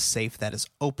a safe that is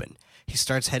open. He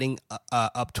starts heading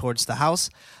up towards the house.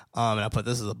 And I put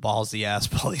this as a ballsy ass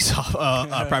police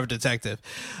private detective.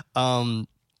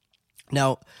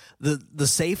 Now the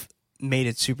safe made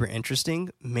it super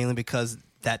interesting, mainly because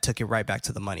that took it right back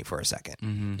to the money for a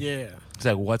second. Yeah. It's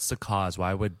like, what's the cause?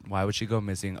 Why would she go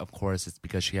missing? Of course, it's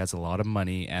because she has a lot of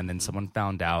money, and then someone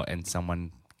found out, and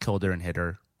someone killed her and hid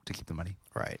her to keep the money.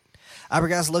 Right.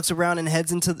 Arbogast looks around and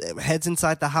heads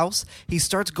inside the house. He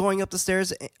starts going up the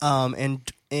stairs.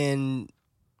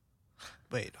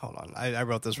 Wait, hold on. I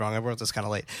wrote this wrong. I wrote this kind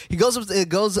of late.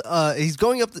 He's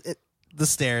going up the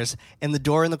stairs, and the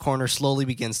door in the corner slowly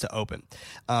begins to open.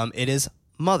 It is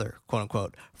Mother, quote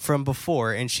unquote, from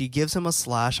before, and she gives him a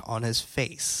slash on his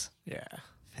face. Yeah.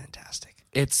 Fantastic.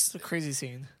 It's It's a crazy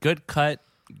scene. good cut,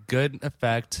 good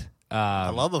effect. I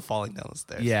love the falling down the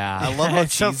stairs. Yeah. I love how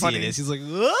It's so cheesy funny. it is. He's like,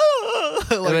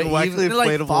 whoa! like wackily It like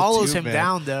inflatable follows tube, him man.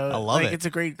 down though. I love Like, it. It's a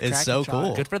great. It's tracking so shot.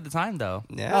 cool. Good for the time, though.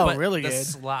 Yeah. Oh, But really the good.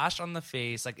 slash on the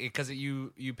face, like, because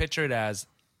you picture it as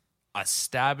a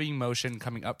stabbing motion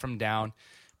coming up from down,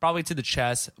 probably to the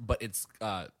chest, but it's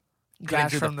cutting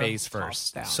Gash through from the face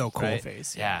first. down. So cool. Right?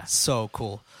 Face. Yeah. So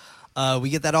cool.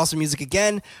 We get that awesome music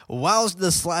again. While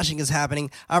the slashing is happening,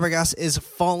 Arbogast is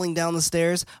falling down the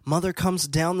stairs. Mother comes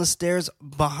down the stairs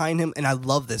behind him, and I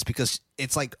love this because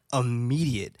it's like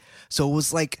immediate. So it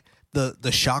was like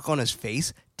the shock on his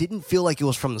face didn't feel like it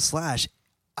was from the slash.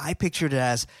 I pictured it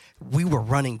as we were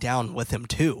running down with him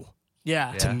too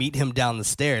Yeah. to meet him down the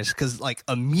stairs because like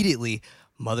immediately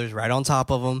Mother's right on top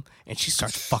of him, and she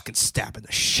starts fucking stabbing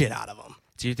the shit out of him.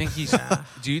 Do you think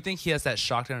Do you think he has that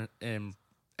shocked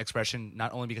expression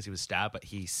not only because he was stabbed, but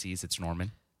he sees it's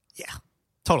Norman? Yeah,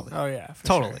 totally. Oh yeah. for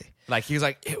Totally. sure. Like he was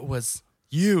like, it was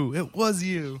you,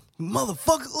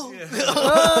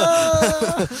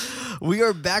 Motherfucker. We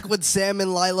are back with Sam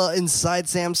and Lila inside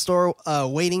Sam's store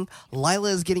waiting. Lila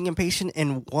is getting impatient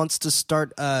and wants to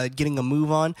start getting a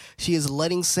move on. She is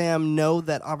letting Sam know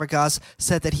that Arbogast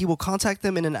said that he will contact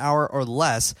them in an hour or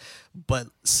less, but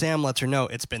Sam lets her know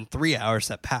it's been 3 hours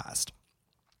that passed.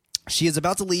 She is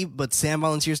about to leave, but Sam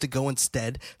volunteers to go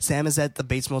instead. Sam is at the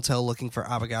Bates Motel looking for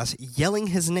Arbogast, yelling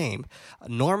his name.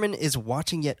 Norman is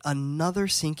watching yet another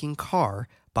sinking car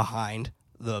behind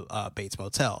the Bates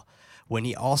Motel. when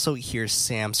he also hears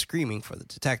Sam screaming for the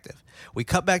detective. We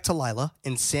cut back to Lila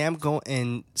and Sam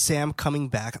coming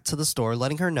back to the store,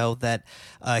 letting her know that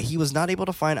he was not able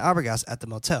to find Arbogast at the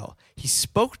motel. He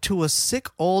spoke to a sick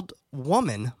old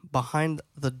woman behind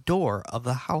the door of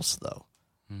the house, though.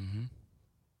 Mm-hmm.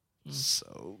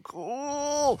 So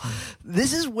cool.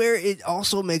 This is where it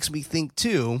also makes me think,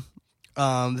 too,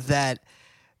 that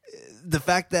the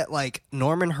fact that, like,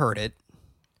 Norman heard it.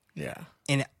 Yeah.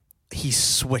 And he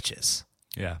switches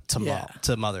Yeah.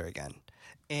 to Mother again.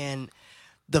 And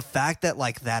the fact that,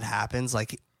 like, that happens,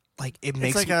 like it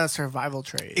makes it's like a survival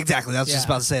trait. Exactly. I was just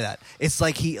about to say that. It's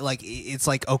like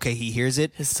okay, he hears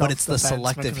it, but it's the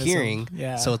selective hearing.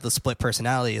 Yeah. So the split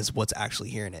personality is what's actually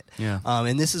hearing it. Yeah.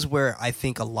 And this is where I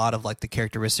think a lot of, like, the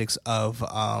characteristics of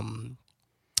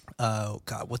oh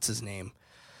God, what's his name?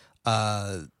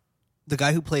 The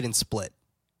guy who played in Split.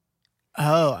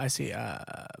 Oh, I see.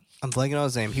 I'm blanking on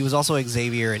his name. He was also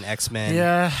Xavier in X-Men.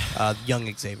 Yeah.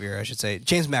 Young Xavier, I should say.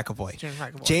 James McAvoy.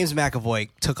 James McAvoy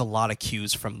took a lot of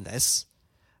cues from this,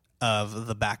 of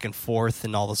the back and forth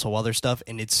and all this whole other stuff,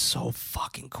 and it's so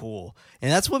fucking cool.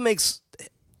 And that's what makes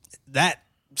that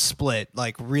Split,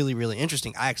 like, really, really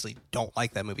interesting. I actually don't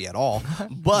like that movie at all.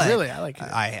 But Really? I like it.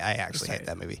 I actually hate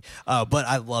that movie. But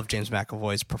I love James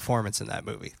McAvoy's performance in that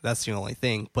movie. That's the only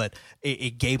thing. But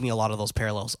it gave me a lot of those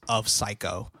parallels of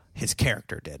Psycho. His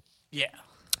character did. Yeah.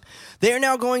 They are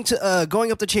now going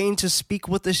up the chain to speak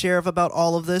with the sheriff about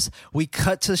all of this. We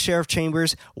cut to Sheriff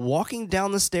Chambers walking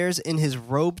down the stairs in his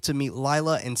robe to meet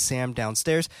Lila and Sam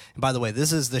downstairs. And by the way,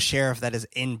 this is the sheriff that is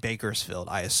in Bakersfield,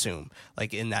 I assume,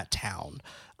 like in that town.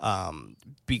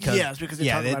 Because they talk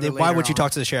about it why later would you on.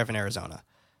 talk to the sheriff in Arizona?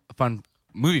 A fun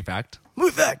movie fact.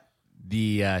 Movie fact.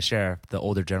 The sheriff, the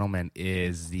older gentleman,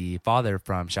 is the father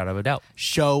from Shadow of a Doubt.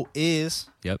 Show is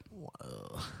Yep.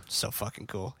 so fucking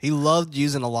cool. He loved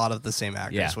using a lot of the same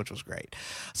actors, Yeah. which was great.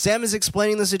 Sam is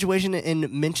explaining the situation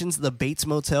and mentions the Bates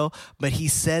Motel, but he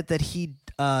said that he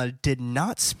did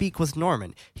not speak with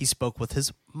Norman. He spoke with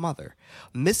his mother.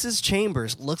 Mrs.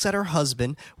 Chambers looks at her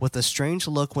husband with a strange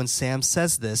look when Sam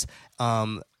says this,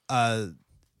 and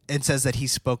says that he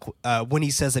spoke when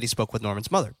he says that he spoke with Norman's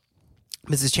mother.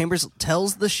 Mrs. Chambers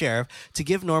tells the sheriff to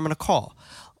give Norman a call.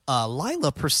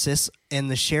 Lila persists,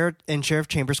 and Sheriff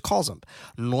Chambers calls him.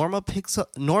 Norman picks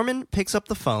up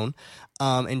the phone,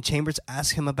 and Chambers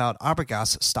asks him about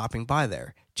Arbogast stopping by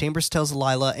there. Chambers tells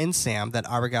Lila and Sam that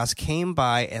Arbogast came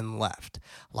by and left.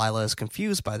 Lila is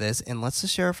confused by this and lets the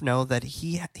sheriff know that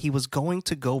he was going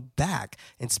to go back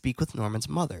and speak with Norman's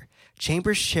mother.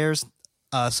 Chambers shares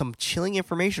some chilling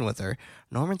information with her.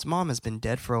 Norman's mom has been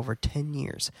dead for over 10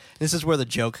 years. This is where the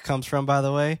joke comes from, by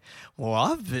the way.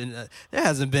 Well, there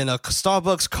hasn't been a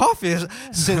Starbucks coffee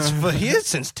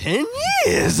since 10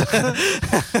 years.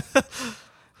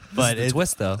 But It's the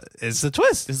twist, though. It's the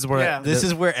twist. This is where This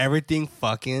is where everything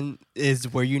fucking is,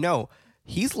 where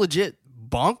he's legit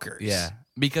bonkers. Yeah,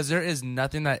 because there is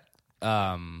nothing that.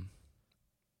 I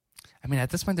mean, at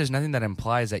this point, there's nothing that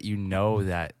implies that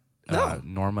that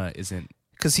Norma isn't.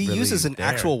 Because he really uses an there.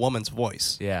 actual woman's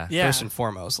voice. Yeah. First and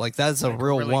foremost. Like, that's a Like,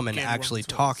 real really woman good actually woman's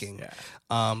voice. talking. Yeah.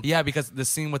 Yeah, because the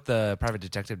scene with the private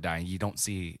detective dying, you don't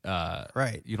see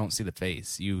Right. You don't see the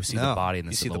face. You see No, the body and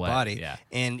the you silhouette. see the body. Yeah.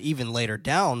 And even later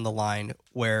down the line,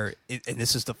 where and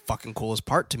this is the fucking coolest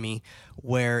part to me,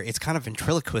 where it's kind of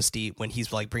ventriloquisty when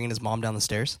he's like bringing his mom down the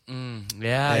stairs.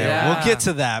 Yeah. We'll get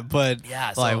to that, but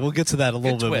Yeah, like so we'll get to that a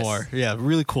little bit twist. more. Yeah,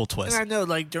 really cool twist. And I know,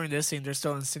 like, during this scene, they're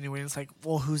still insinuating, it's like,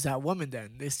 well, who's that woman then?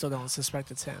 They still don't suspect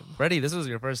it's him. Freddie, this was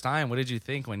your first time. What did you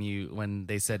think when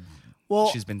they said Well,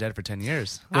 she's been dead for 10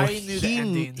 years? I knew the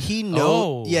ending. He knows.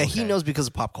 Oh, yeah, he okay. knows because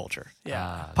of pop culture.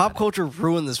 Yeah. Pop culture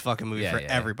ruined this fucking movie Yeah, for yeah.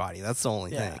 everybody. That's the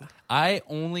only Yeah. thing. I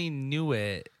only knew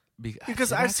it Because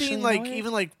Did I I've seen, actually like, know it?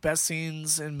 even, like, best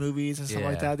scenes in movies and stuff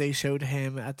like Yeah. that. They showed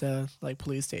him at the, like,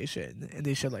 police station. And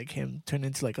they showed, like, him turn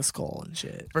into, like, a skull and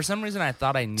shit. For some reason, I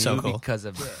thought I knew So cool. because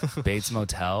of Bates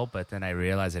Motel, but then I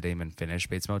realized I didn't even finish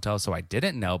Bates Motel, so I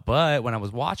didn't know. But when I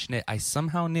was watching it, I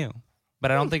somehow knew.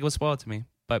 But I don't think it was spoiled to me.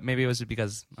 But maybe it was just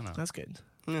because, I don't know. That's good.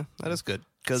 Yeah, that is good.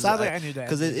 Because Sadly, I knew that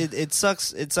Because it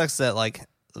sucks. It sucks that like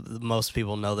most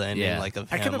people know the ending, Yeah. like of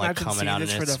I can him like imagine coming seeing out and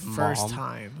this for the it's first mom.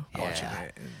 time watching Yeah.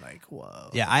 it. And, like,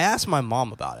 whoa. Yeah, I asked my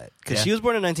mom about it because Yeah. she was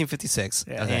born in 1956,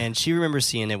 Yeah. Okay. and she remembers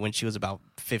seeing it when she was about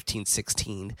 15,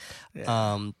 16.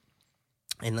 Yeah.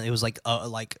 And it was like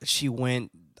she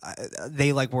went.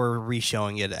 They like were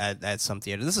re-showing it at some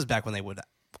theater. This is back when they would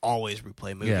always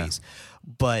replay movies,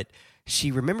 but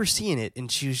she remembers seeing it,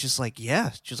 and she was just like,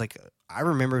 "Yeah." She was like, "I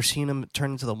remember seeing him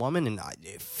turn into the woman, and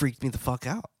it freaked me the fuck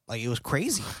out. Like it was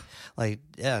crazy. Like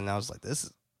yeah." And I was like,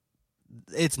 "This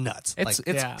it's nuts. It's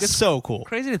Yeah. It's so cool.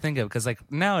 crazy to think of because like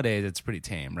nowadays it's pretty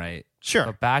tame, right? Sure.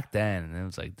 But back then it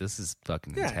was like this is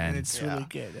fucking Yeah, and intense. it's really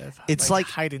good. Of, It's like-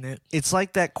 hiding it. It's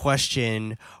like that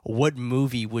question: what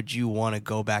movie would you want to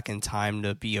go back in time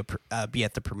to be at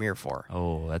the premiere for?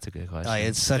 Oh, that's a good question.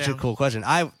 It's such a Yeah. cool question.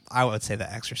 I would say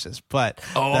The Exorcist, but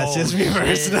that's just me shit.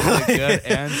 personally. Good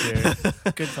answer.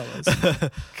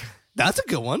 Goodfellas. That's a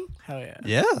good one. Hell yeah.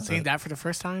 Yeah. Seeing that for the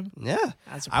first time. Yeah,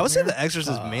 As a I would say premiere? The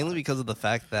Exorcist mainly because of the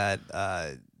fact that,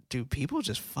 dude, people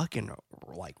just fucking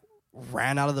like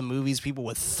ran out of the movies. People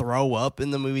would throw up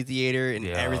in the movie theater and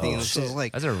Yeah. everything. Oh, It's just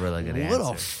like, That's a really good what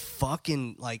answer. a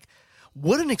fucking like,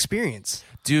 what an experience.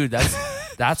 Dude,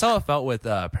 that's how it felt with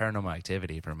Paranormal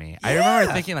Activity for me. I remember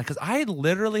Yeah. thinking like, because I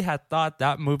literally had thought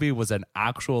that movie was an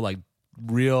actual like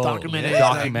real Documentary,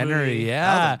 documentary. movie.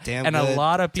 Yeah, That was a damn and a good-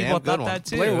 lot of people damn good thought one. that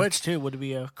too. Blair Witch too would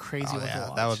be a crazy Oh, one to yeah,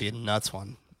 watch. that would be a nuts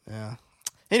one. Yeah.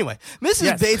 Anyway, Mrs.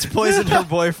 Yes. Bates poisoned her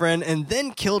boyfriend and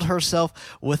then killed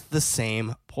herself with the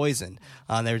same poison.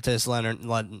 They were just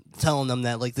telling them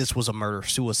that like this was a murder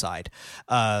suicide.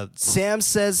 Sam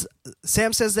says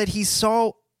that he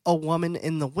saw a woman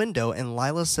in the window, and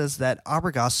Lila says that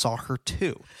Arbogast saw her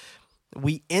too.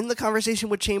 We end the conversation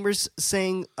with Chambers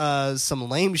saying some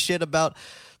lame shit about,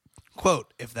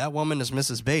 quote, if that woman is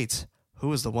Mrs. Bates,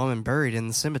 who is the woman buried in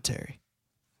the cemetery?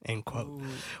 End quote. Ooh.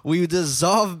 We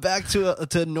dissolve back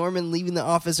to Norman leaving the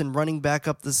office and running back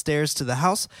up the stairs to the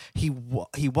house. He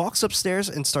walks upstairs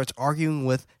and starts arguing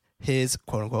with his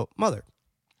quote unquote mother.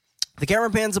 The camera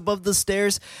pans above the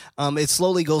stairs. It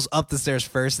slowly goes up the stairs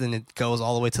first, then it goes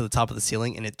all the way to the top of the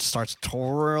ceiling, and it starts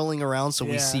twirling around. So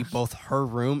we see both her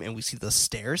room and we see the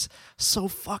stairs. So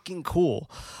fucking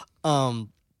cool.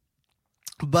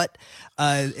 But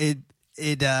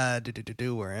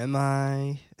where am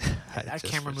I? That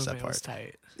camera movement was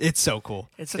tight. It's so cool.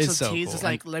 It's such a so tease. cool. It's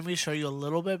like, let me show you a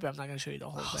little bit, but I'm not going to show you the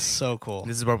whole thing. So cool.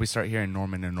 This is where we start hearing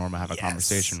Norman and Norma have a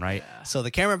conversation, right? Yeah. So the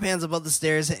camera pans above the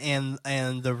stairs, and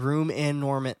the room and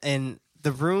Norman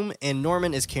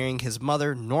Norman is carrying his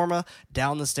mother Norma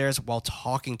down the stairs while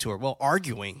talking to her, while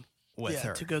arguing with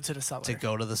her to go to the cellar. to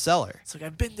go to the cellar. It's like,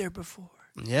 I've been there before.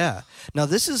 Yeah. Now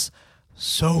this is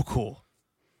so cool.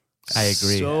 I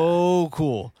agree. So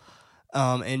cool.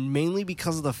 And mainly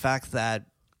because of the fact that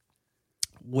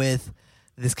with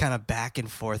this kind of back and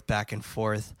forth,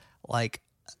 like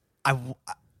I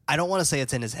don't want to say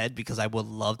it's in his head because I would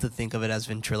love to think of it as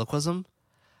ventriloquism.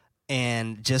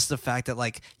 And just the fact that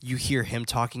like you hear him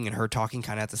talking and her talking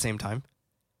kind of at the same time.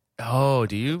 Oh,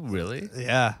 do you really?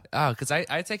 Yeah. Oh, because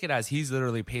I take it as he's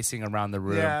literally pacing around the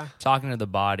room, Yeah. talking to the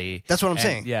body. That's what I'm And-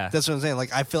 saying. Yeah. That's what I'm saying.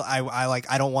 Like I feel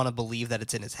I don't want to believe that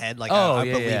it's in his head. Like Oh, I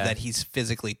yeah, believe yeah. that he's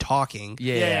physically talking.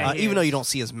 Yeah. he Even though is. you don't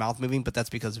see his mouth moving, but that's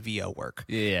because of VO work.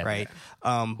 Yeah. Right.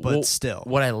 But Well, still.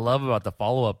 What I love about the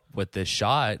follow up with this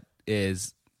shot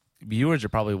is viewers are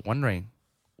probably wondering,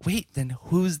 wait, then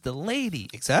who's the lady?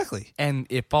 Exactly. And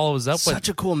it follows up with Such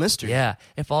a cool mystery. Yeah,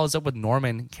 it follows up with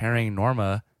Norman carrying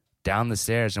Norma down the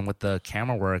stairs, and with the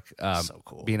camera work So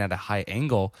cool. being at a high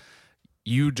angle,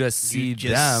 you just see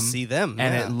them.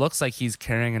 and yeah. it looks like he's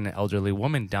carrying an elderly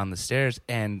woman down the stairs,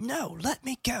 and No, let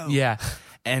me go. yeah,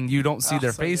 and you don't see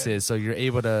their so good. faces, so you're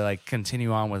able to like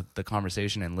continue on with the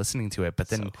conversation and listening to it. But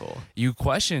then So cool. you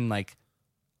question like,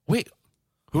 wait,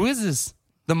 who is this?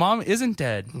 The mom isn't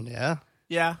dead. Yeah.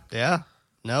 Yeah. Yeah.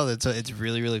 No, it's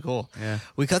really, really cool. Yeah.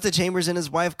 We cut to Chambers and his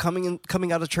wife coming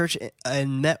out of church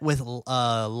and met with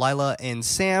Lila and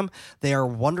Sam. They are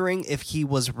wondering if he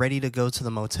was ready to go to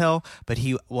the motel, but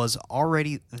he was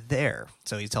already there.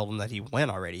 So he told them that he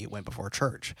went already. He went before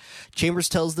church. Chambers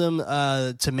tells them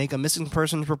to make a missing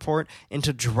persons report and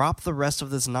to drop the rest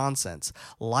of this nonsense.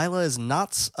 Lila is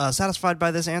not satisfied by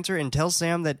this answer and tells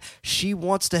Sam that she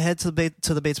wants to head to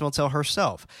the Bates Motel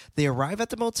herself. They arrive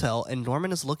at the motel and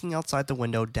Norman is looking outside the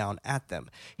window down at them.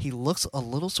 He looks a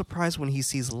little surprised when he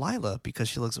sees Lila because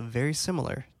she looks very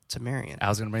similar to Marion. I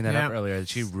was going to bring that up Yeah. earlier.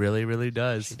 She really, really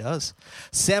does. He does.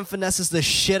 Sam finesses the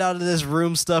shit out of this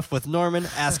room stuff with Norman,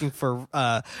 asking for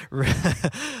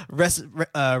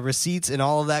receipts and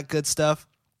all of that good stuff.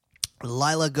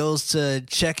 Lila goes to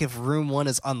check if room 1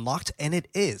 is unlocked, and it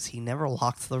is. He never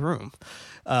locked the room.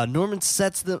 Norman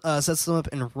sets them up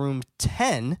in room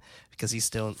 10 because he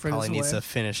still probably needs away. to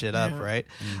finish it up, right?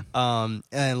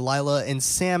 And Lila and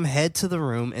Sam head to the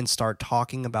room and start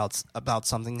talking about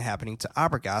something happening to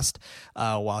Arbogast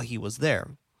while he was there.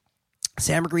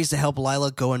 Sam agrees to help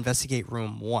Lila go investigate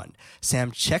room 1.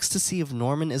 Sam checks to see if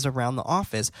Norman is around the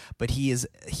office, but he is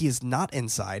not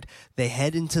inside. They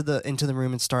head into the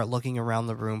room and start looking around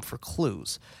the room for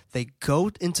clues. They go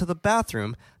into the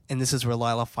bathroom, and this is where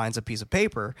Lila finds a piece of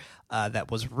paper that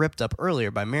was ripped up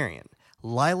earlier by Marion.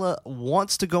 Lila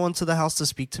wants to go into the house to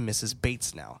speak to Mrs.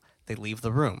 Bates now. They leave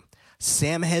the room.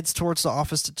 Sam heads towards the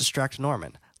office to distract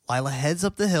Norman. Lila heads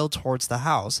up the hill towards the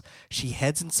house. She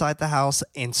heads inside the house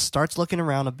and starts looking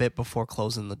around a bit before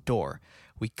closing the door.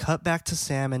 We cut back to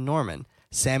Sam and Norman.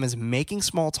 Sam is making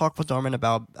small talk with Norman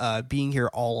about being here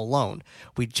all alone.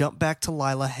 We jump back to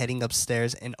Lila heading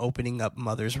upstairs and opening up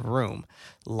Mother's room.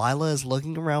 Lila is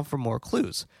looking around for more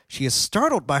clues. She is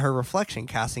startled by her reflection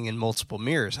casting in multiple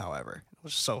mirrors, however. It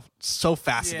was so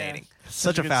fascinating. Yeah,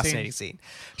 Such a good fascinating scene.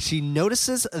 She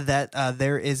notices that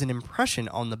there is an impression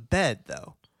on the bed,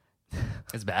 though.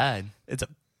 It's bad. It's a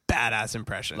badass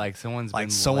impression. Like someone's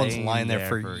lying there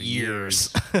for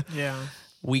years. Yeah.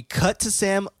 We cut to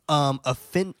Sam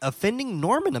offending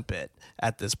Norman a bit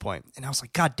at this point. And I was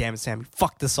like, God damn it, Sam, you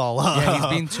fucked this all up. Yeah, he's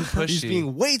being too pushy. He's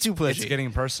being way too pushy. It's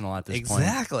getting personal at this point.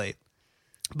 Exactly.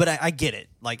 But I get it.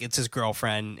 Like, it's his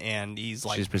girlfriend, and he's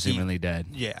like... She's presumably dead.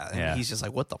 Yeah, and he's just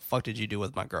like, what the fuck did you do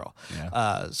with my girl?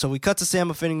 Yeah. So we cut to Sam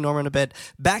offending Norman a bit.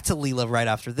 Back to Lila right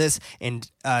after this,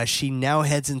 and she now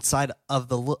heads inside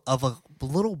of a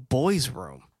little boy's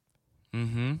room.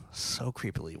 Mm-hmm. So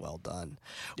creepily well done.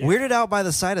 Yeah. Weirded out by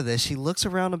the sight of this, she looks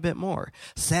around a bit more.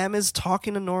 Sam is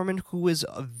talking to Norman, who is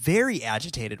very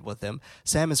agitated with him.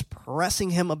 Sam is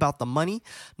pressing him about the money.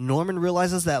 Norman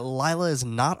realizes that Lila is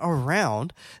not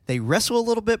around. They wrestle a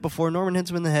little bit before Norman hits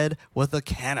him in the head with a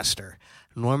canister.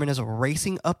 Norman is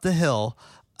racing up the hill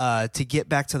to get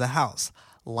back to the house.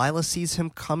 Lila sees him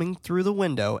coming through the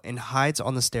window and hides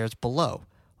on the stairs below.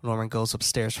 Norman goes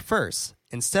upstairs first.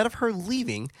 Instead of her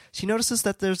leaving, she notices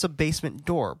that there's a basement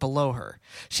door below her.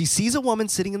 She sees a woman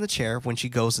sitting in the chair when she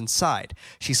goes inside.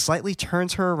 She slightly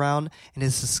turns her around, and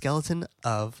it's the skeleton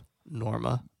of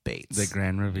Norma Bates. The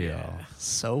grand reveal. Yeah.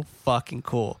 So fucking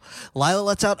cool. Lila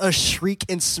lets out a shriek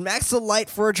and smacks the light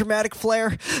for a dramatic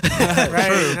flare.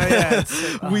 Right.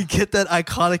 We get that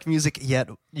iconic music yet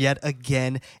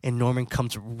again, and Norman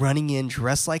comes running in,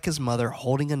 dressed like his mother,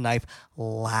 holding a knife,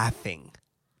 laughing.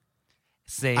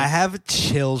 I have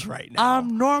chills right now.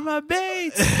 I'm Norma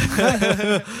Bates.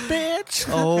 Bitch.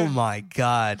 Oh my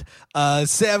God.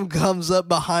 Sam comes up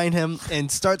behind him and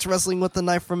starts wrestling with the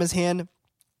knife from his hand.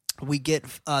 We get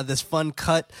this fun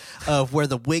cut of where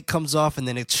the wig comes off, and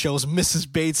then it shows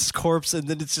Mrs. Bates' corpse, and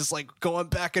then it's just like going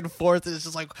back and forth, and it's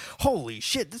just like, holy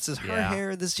shit, this is her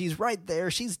hair. She's right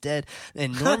there. She's dead.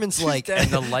 And Norman's like... And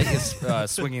the light is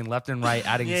swinging left and right,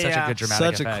 adding such a good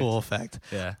dramatic effect. Such a cool effect.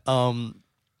 Yeah.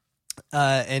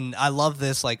 And I love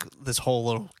this whole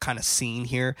little kind of scene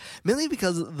here, mainly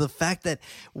because of the fact that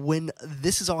when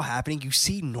this is all happening, you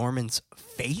see Norman's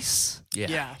face.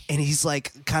 Yeah. And he's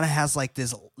like, kind of has like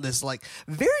this like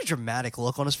very dramatic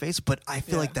look on his face, but I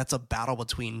feel like that's a battle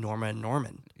between Norma and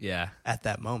Norman. Yeah. At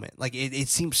that moment. Like it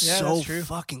seems so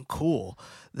fucking cool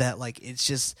that like, it's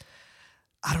just,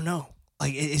 I don't know.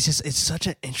 Like it's such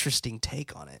an interesting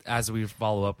take on it. As we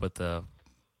follow up with the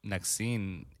next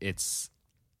scene, it's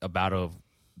a battle of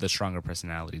the stronger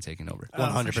personality taking over.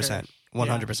 100%.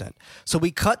 100%. So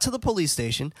we cut to the police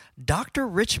station. Dr.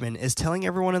 Richmond is telling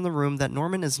everyone in the room that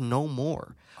Norman is no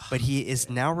more, but he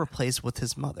is now replaced with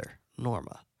his mother,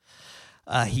 Norma.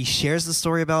 He shares the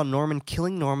story about Norman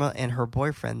killing Norma and her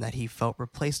boyfriend that he felt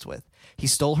replaced with. He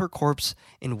stole her corpse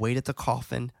and waited the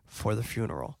coffin for the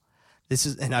funeral. This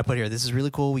is, and I put here, this is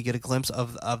really cool. We get a glimpse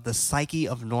of the psyche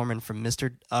of Norman from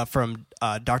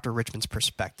Dr. Richmond's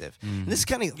perspective. And this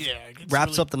kind of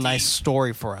wraps up the nice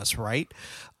story for us, right?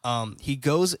 He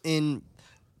goes in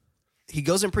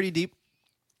pretty deep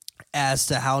as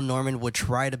to how Norman would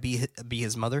try to be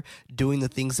his mother, doing the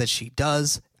things that she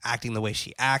does, acting the way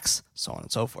she acts, so on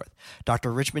and so forth.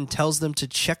 Dr. Richmond tells them to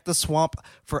check the swamp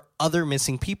for other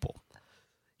missing people.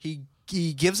 He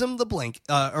gives him the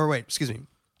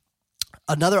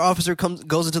Another officer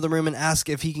goes into the room and asks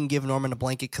if he can give Norman a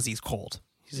blanket because he's cold.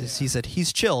 He said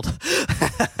he's chilled.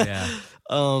 Yeah.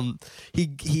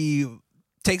 He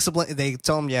takes the blanket. They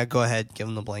tell him, yeah, go ahead, give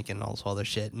him the blanket and all this other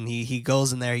shit. And he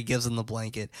goes in there. He gives him the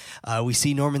blanket. We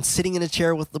see Norman sitting in a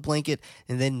chair with the blanket,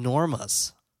 and then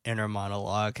Norma's inner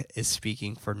monologue is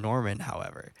speaking for Norman.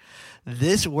 However,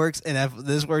 this works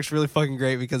really fucking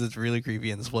great because it's really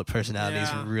creepy and the split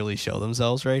personalities really show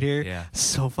themselves right here. Yeah,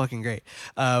 so fucking great.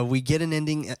 We get an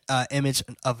ending image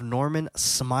of Norman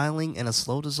smiling in a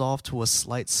slow dissolve to a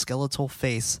slight skeletal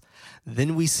face.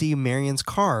 Then we see Marion's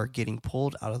car getting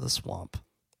pulled out of the swamp.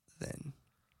 Then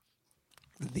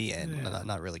the end. Yeah.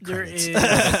 Not really There credits.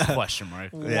 is Question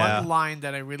mark. one line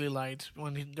that I really liked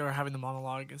when they were having the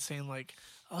monologue and saying like,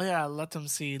 "Oh yeah, let them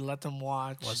see, let them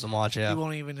watch. Watch them watch, yeah. You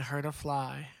won't even hurt a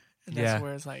fly." And Yeah. that's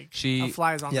where it's like She- a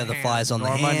fly's on Yeah, the the hand. flies on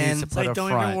Norma the needs hand. to It's put like, a don't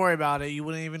front. even worry about it. You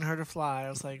wouldn't even hurt a fly. I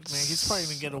was like, man, he's probably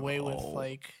gonna get away with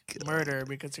like murder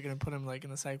because they're gonna put him like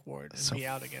in the psych ward and So be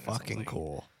out again. Or fucking something.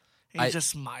 cool. And he I- just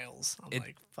smiles. I'm it-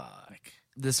 like, fuck.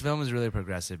 This film is really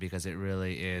progressive because it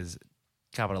really is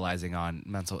capitalizing on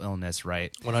mental illness,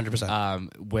 right? 100%.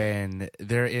 When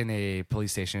they're in a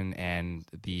police station and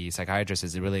the psychiatrist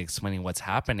is really explaining what's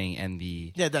happening and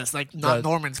the Yeah, that's like not The-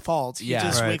 Norman's fault. He Yeah.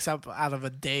 just Right. wakes up out of a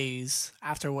daze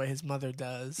after what his mother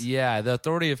does. the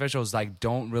authority officials like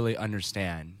don't really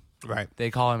understand. Right. They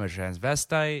call him a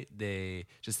transvestite. They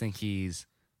just think he's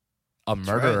a Right,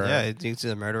 murderer. yeah, he thinks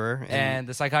he's a murderer. And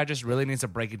the psychiatrist really needs to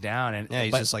break it down. And yeah,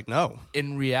 he's but just like, no.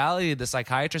 in reality, the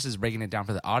psychiatrist is breaking it down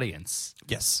for the audience.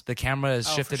 Yes. The camera is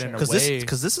Oh, shifted for in a sure. way.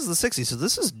 Because this is the 60s, so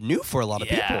this is new for a lot of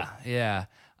people. Yeah.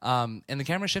 And the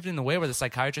camera shifted in a way where the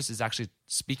psychiatrist is actually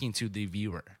speaking to the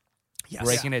viewer, Yes.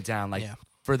 breaking it down. Like Yeah.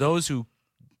 for those who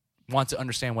want to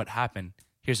understand what happened,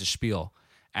 here's a spiel,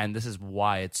 and this is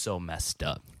why it's so messed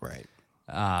up. Right.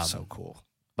 Um, So cool.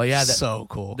 but yeah, so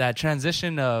cool. that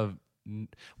transition of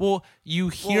you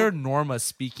hear Norma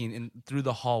speaking through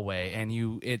the hallway, and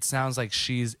it sounds like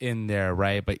she's in there,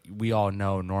 right? But we all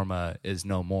know Norma is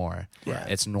no more. Yeah.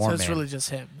 It's So Norman. it's really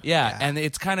just him. Yeah, and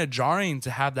it's kind of jarring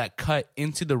to have that cut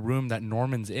into the room that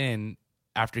Norman's in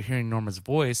after hearing Norma's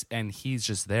voice, and he's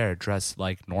just there dressed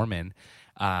like Norman.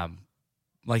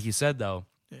 Like you said, though,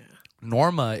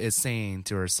 Norma is saying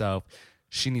to herself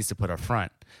she needs to put a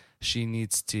front. She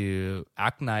needs to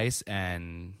act nice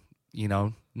and,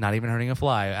 not even hurting a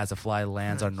fly as a fly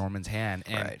lands on Norman's hand.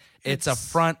 And Right. it's a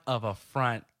front of a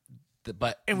front.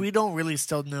 But And we don't really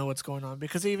still know what's going on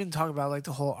because they even talk about like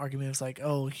the whole argument of like,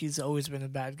 oh, he's always been a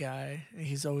bad guy. And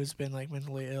he's always been like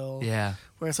mentally ill. yeah.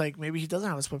 Where it's like maybe he doesn't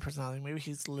have a split personality. Maybe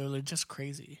he's literally just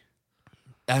crazy.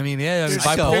 I mean, yeah, There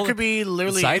bipolar. could be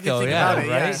literally Psycho, anything yeah, about it.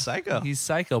 right? Yeah. Psycho. He's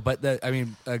psycho. But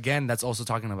again, that's also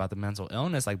talking about the mental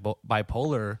illness, like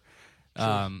bipolar.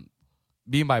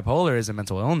 Being bipolar is a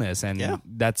mental illness, and Yeah.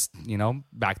 that's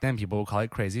back then people would call it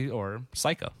crazy or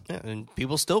psycho. Yeah, and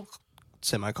people still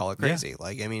semi call it crazy.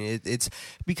 Like, I mean, it's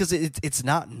because it's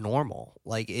not normal.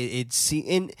 Like,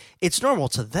 it's normal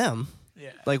to them. Yeah.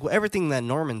 Like, everything that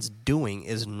Norman's doing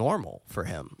is normal for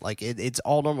him. Like, it's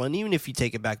all normal. And even if you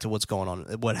take it back to what's going on,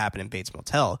 what happened in Bates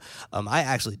Motel, I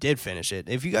actually did finish it.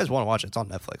 If you guys want to watch it, it's on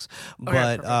Netflix.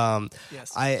 Okay, But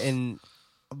Yes.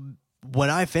 when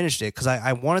I finished it, because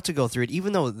I wanted to go through it,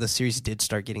 even though the series did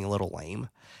start getting a little lame,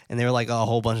 and there were like a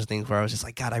whole bunch of things where I was just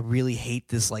like, God, I really hate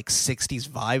this like 60s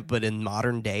vibe, but in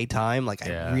modern day time, like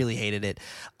Yeah. I really hated it.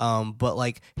 But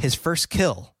like his first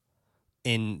kill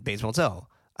in Bates Motel,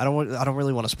 I don't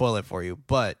really want to spoil it for you,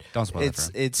 but Don't spoil it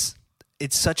for him.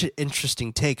 it's such an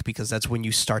interesting take because that's when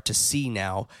you start to see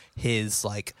now his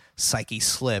like psyche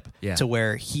slip Yeah. to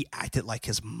where he acted like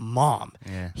his mom.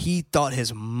 Yeah. He thought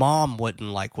his mom wouldn't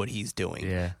like what he's doing.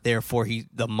 Yeah. Therefore,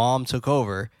 the mom took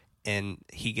over and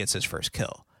he gets his first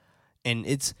kill. And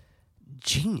it's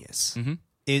genius. Mm-hmm.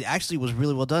 It actually was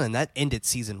really well done, and that ended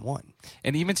season 1.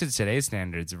 And even to today's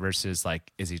standards versus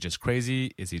like, is he just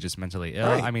crazy? Is he just mentally ill?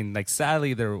 Right. I mean, like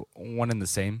sadly, they're one and the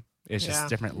same. It's Yeah. just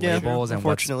different Yeah, labels and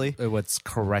unfortunately. what's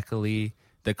correctly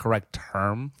the correct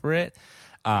term for it.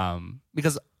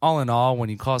 Because all in all, when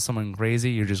you call someone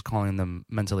crazy, you're just calling them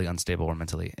mentally unstable or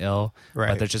mentally ill. Right.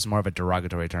 But there's just more of a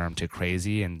derogatory term to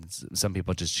crazy, and some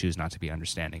people just choose not to be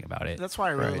understanding about it. That's why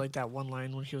I really Right. like that one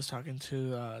line when he was talking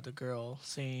to the girl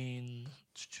saying,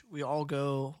 we all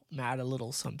go mad a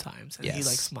little sometimes. And he Yes.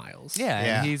 like smiles. Yeah,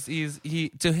 Yeah. and he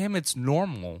to him it's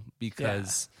normal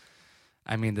because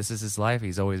I mean, this is his life.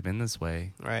 He's always been this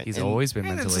way. Right. He's And- always been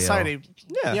And in mentally society,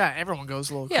 ill. Yeah. everyone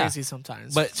goes a little Yeah. crazy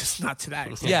sometimes, But- but just not to that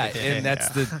extent. Yeah, and that's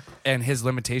and his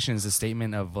limitation is a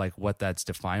statement of like what that's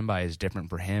defined by is different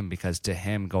for him because to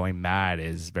him going mad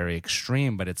is very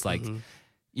extreme, but it's like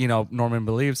Norman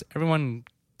believes everyone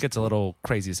gets a little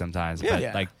crazy sometimes, but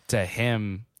Yeah. like to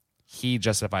him he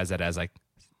justifies that as like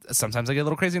sometimes I get a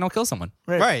little crazy and I'll kill someone.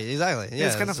 Right, exactly. Yeah,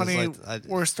 it's kind of just funny. like,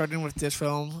 we're starting with this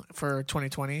film for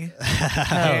 2020.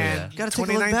 yeah. And Gotta take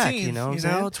a look back, 2019, you know what I'm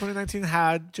saying? 2019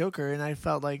 had Joker, and I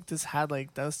felt like this had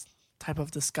like those type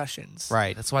of discussions.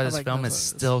 right. That's why this like film those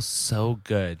is ones. still so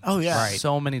good. Oh, yeah. Right.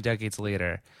 So many decades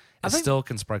later, I it think- still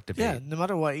can spark debate. Yeah, no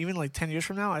matter what, even like 10 years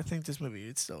from now, I think this movie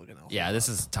is still gonna. hold Yeah, this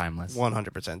up. is timeless.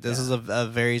 100%. This is a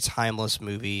very timeless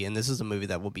movie, and this is a movie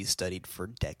that will be studied for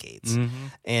decades. Mm-hmm.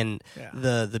 And Yeah.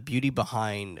 the beauty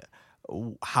behind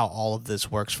how all of this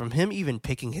works, from him even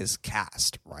picking his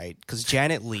cast, right? Because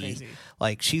Janet Leigh, Crazy.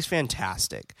 like, she's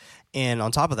fantastic. And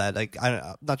on top of that, like,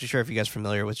 I'm not too sure if you guys are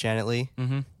familiar with Janet Leigh.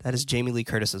 Mm-hmm. That is Jamie Lee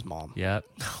Curtis's mom. Yep.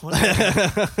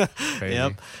 Crazy.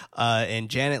 Yep. And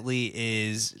Janet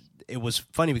Leigh it was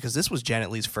funny because this was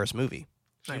Janet Leigh's first movie.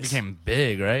 She became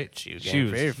big, right? She was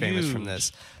very famous from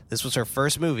this. This was her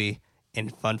first movie.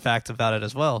 And fun fact about it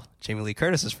as well, Jamie Lee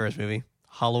Curtis's first movie,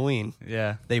 Halloween.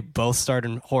 Yeah. They both starred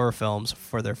in horror films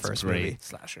for their first great. movie.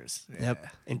 Slashers. Yep.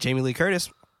 And Jamie Lee Curtis,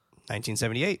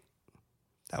 1978.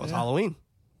 That was Halloween.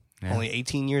 Yeah. Only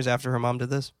 18 years after her mom did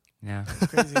this. Yeah.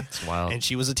 Crazy. It's wild. And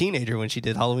she was a teenager when she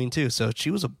did Halloween too. So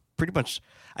she was a pretty much,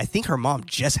 I think her mom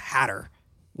just had her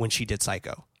when she did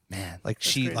Psycho. Man. Like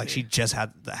she just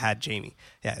had Jamie.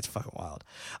 Yeah, it's fucking wild.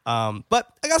 But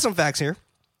I got some facts here.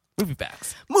 Movie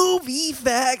facts. Movie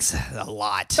facts, a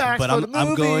lot, Facts but for I'm the I'm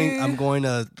movie. going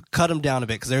to cut them down a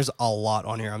bit because there's a lot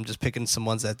on here. I'm just picking some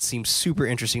ones that seem super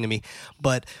interesting to me.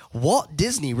 But Walt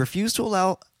Disney refused to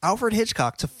allow Alfred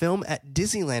Hitchcock to film at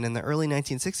Disneyland in the early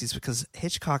 1960s because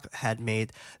Hitchcock had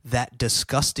made that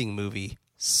disgusting movie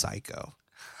Psycho.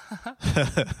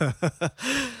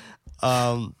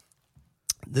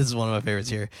 This is one of my favorites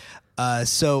here.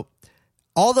 So,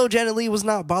 although Janet Leigh was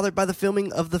not bothered by the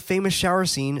filming of the famous shower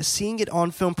scene, seeing it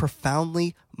on film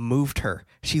profoundly moved her.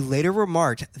 She later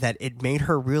remarked that it made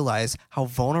her realize how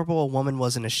vulnerable a woman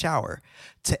was in a shower.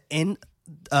 To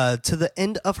the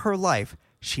end of her life,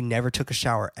 she never took a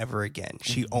shower ever again.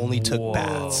 She only took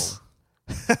baths.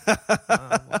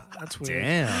 That's weird.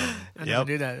 Damn. I never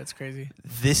knew that. That's crazy.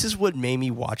 This is what made me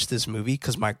watch this movie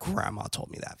because my grandma told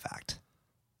me that fact.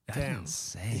 That's Damn.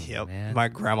 insane. Yep. Man. My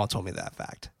grandma told me that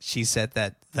fact. She said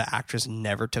that the actress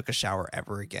never took a shower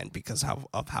ever again because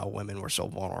of how women were so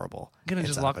vulnerable. Gonna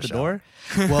just inside lock of a the shower.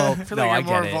 door? Well, I feel No, I like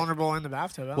you're more get it. vulnerable in the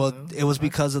bathtub. I don't well, know. it was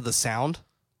because of the sound.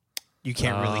 You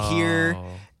can't really hear, Oh.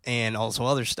 and also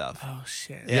other stuff. Oh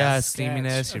shit. Yeah, Yes.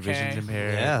 steaminess, your vision's Okay.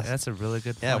 impaired. Yeah. That's a really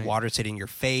good Yeah, point. water's hitting your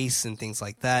face and things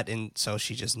like that, and so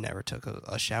she just never took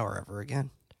a shower ever again.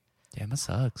 Damn, that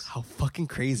sucks. How fucking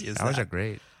crazy is Showers that? are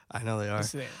great. I know they are.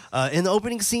 Yes, they In the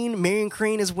opening scene, Marion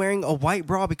Crane is wearing a white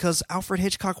bra because Alfred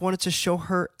Hitchcock wanted to show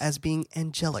her as being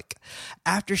angelic.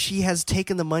 After she has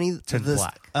taken the money, Turned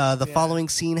black. The following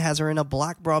scene has her in a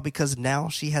black bra because now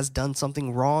she has done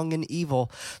something wrong and evil.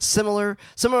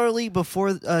 Similarly,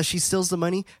 before she steals the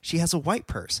money, she has a white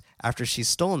purse. After she's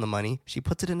stolen the money, she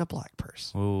puts it in a black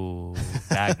purse. Ooh,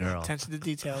 bad girl. Attention to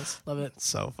details. Love it.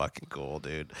 So fucking cool,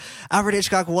 dude. Alfred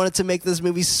Hitchcock wanted to make this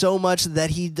movie so much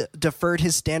that he deferred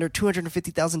his standard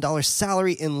 $250,000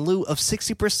 salary in lieu of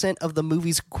 60% of the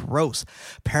movie's gross.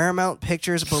 Paramount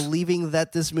Pictures, believing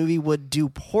that this movie would do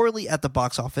poorly at the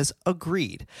box office,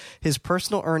 agreed. His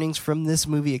personal earnings from this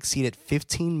movie exceeded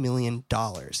 $15 million.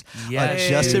 Yes,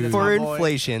 Adjusted dude. for My boy.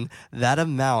 inflation, that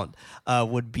amount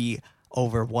would be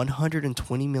over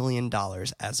 $120 million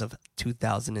as of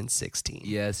 2016.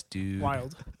 Yes, dude.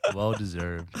 Wild. Well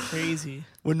deserved. Crazy.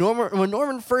 When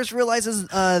Norman first realizes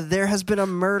there has been a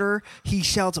murder, he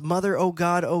shouts, "Mother, oh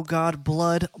God,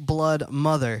 blood, blood,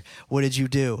 mother. What did you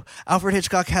do?" Alfred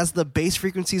Hitchcock has the bass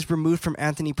frequencies removed from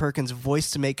Anthony Perkins'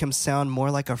 voice to make him sound more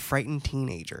like a frightened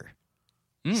teenager.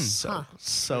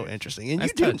 So interesting. And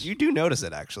Nice touch. you do notice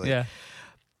it, actually. Yeah.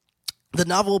 The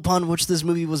novel upon which this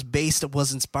movie was based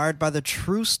was inspired by the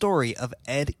true story of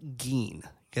Ed Gein. You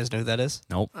guys know who that is?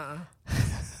 Nope.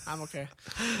 I'm okay.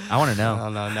 I want to know. Oh,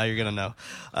 no, now you're going to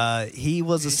know. He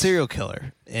was a serial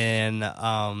killer, and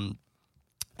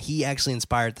he actually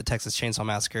inspired the Texas Chainsaw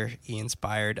Massacre. He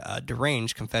inspired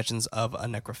Deranged Confessions of a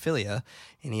Necrophilia,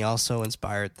 and he also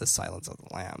inspired The Silence of the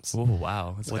Lambs. Oh,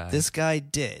 wow. This guy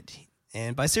did,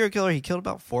 and by serial killer, he killed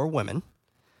about 4 women,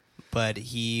 but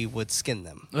he would skin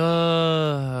them,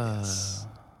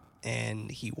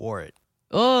 and he wore it,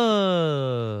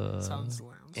 Sounds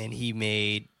lambs. and he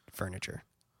made furniture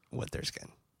with their skin.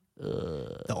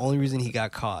 The only reason he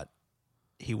got caught,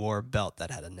 he wore a belt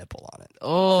that had a nipple on it.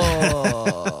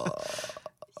 Oh.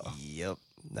 Yep,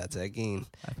 that's Ed Gein.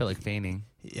 I feel like fainting.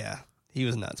 Yeah, he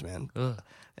was nuts, man. Ugh.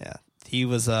 Yeah, he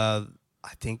was. I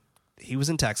think he was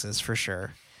in Texas for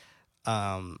sure.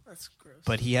 That's gross.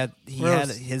 But he had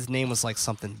Gross. his name was like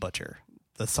something Butcher,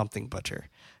 the something Butcher.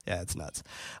 Yeah, it's nuts.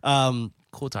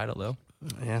 Cool title, though.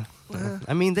 Yeah,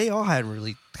 I mean they all had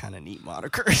really kind of neat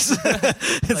monikers.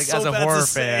 Like, as a horror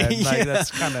fan, like, that's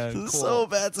kinda cool. So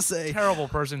bad to say. Terrible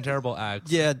person, terrible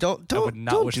act. Yeah, don't would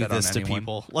not don't wish do that on this to anyone.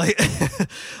 people. Like,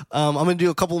 I'm gonna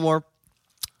do a couple more.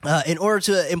 In order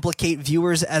to implicate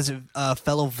viewers as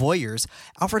fellow voyeurs,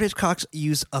 Alfred Hitchcock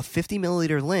used a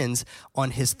 50mm lens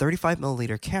on his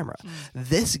 35mm camera.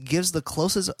 This gives the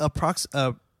closest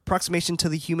approximation to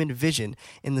the human vision.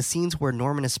 In the scenes where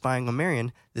Norman is spying on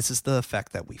Marion, this is the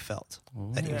effect that we felt,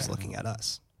 that he was looking at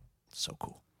us. So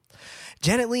cool.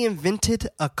 Janet Leigh invented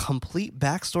a complete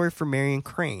backstory for Marion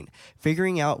Crane,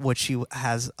 figuring out what she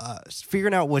was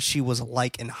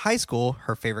like in high school,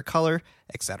 her favorite color,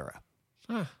 etc.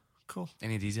 Cool.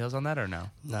 Any details on that or no?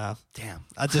 No. Damn.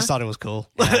 I just thought it was cool.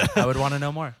 Yeah, I would want to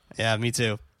know more. Yeah, me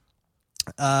too.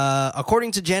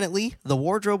 According to Janet Leigh, the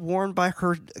wardrobe worn by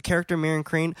her character Marion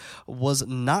Crane was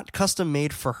not custom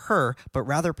made for her, but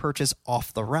rather purchased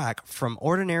off the rack from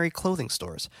ordinary clothing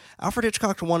stores. Alfred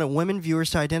Hitchcock wanted women viewers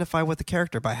to identify with the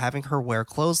character by having her wear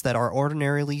clothes that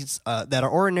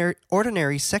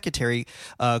ordinary secretary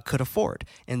could afford,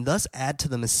 and thus add to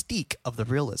the mystique of the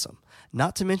realism.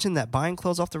 Not to mention that buying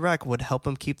clothes off the rack would help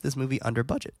him keep this movie under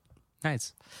budget.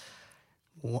 Nice.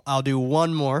 I'll do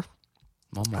one more.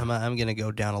 One more. I'm going to go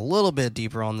down a little bit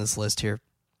deeper on this list here.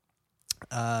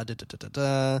 Okay,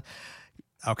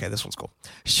 this one's cool.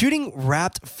 Shooting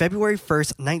wrapped February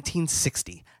 1st,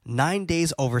 1960, 9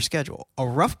 days over schedule. A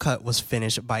rough cut was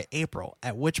finished by April,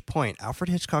 at which point Alfred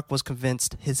Hitchcock was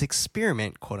convinced his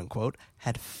experiment, quote-unquote,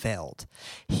 had failed.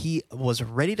 He was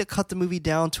ready to cut the movie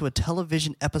down to a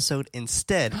television episode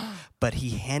instead, but he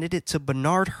handed it to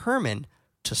Bernard Herrmann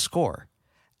to score.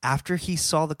 After he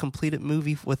saw the completed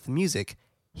movie with the music,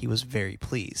 he was very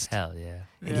pleased. Hell yeah.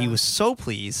 And he was so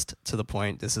pleased to the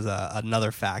point, this is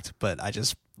another fact, but I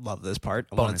just love this part.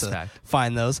 I wanted Bonus to fact.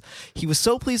 find those. He was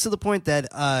so pleased to the point that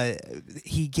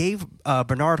he gave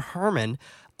Bernard Herrmann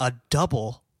a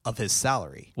double of his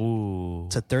salary Ooh.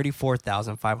 to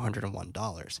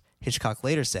 $34,501. Hitchcock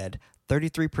later said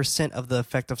 33% of the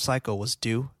effect of Psycho was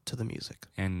due to the music.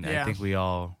 And I Yeah. think we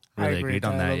all I really agree agreed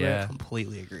with on that a that. little bit. Yeah.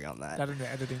 Completely agree on that. That into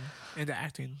editing, into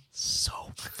acting. So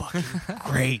fucking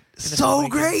great. the So filmmaking.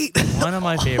 great. One of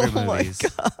my favorite Oh my movies.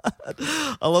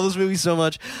 I love this movie so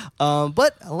much.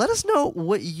 But let us know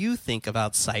what you think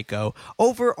about Psycho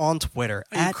over on Twitter.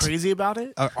 Are you crazy about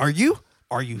it? Are you?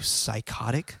 Are you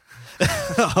psychotic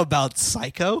about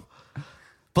Psycho?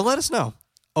 But let us know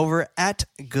over at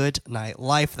Good Night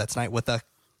Life. That's night with a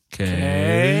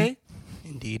Okay.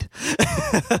 Indeed.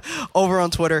 over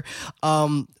on Twitter.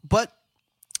 But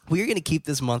we're going to keep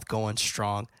this month going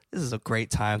strong. This is a great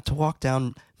time to walk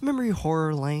down memory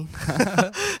horror lane.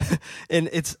 And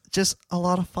it's just a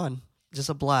lot of fun. Just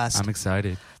a blast. I'm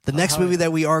excited. The next movie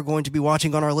that we are going to be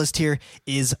watching on our list here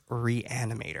is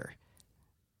Reanimator.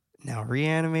 Now,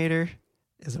 Reanimator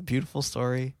is a beautiful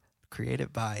story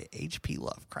created by H.P.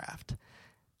 Lovecraft.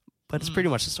 But it's pretty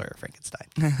much the story of Frankenstein.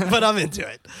 But I'm into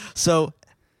it. So,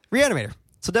 Reanimator.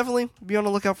 So definitely be on the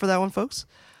lookout for that one, folks.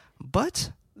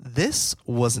 But this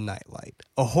was Nightlight,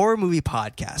 a horror movie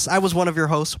podcast. I was one of your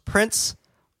hosts, Prince,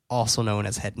 also known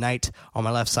as Head Knight. On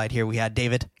my left side here, we had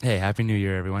David. Hey, Happy New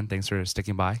Year, everyone. Thanks for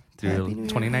sticking by Happy through New Year.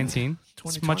 2019. It's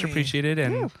much 2020. appreciated,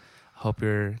 and hope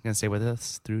you're going to stay with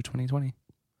us through 2020.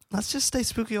 Let's just stay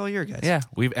spooky all year, guys. Yeah,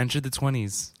 we've entered the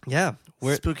 20s. Yeah.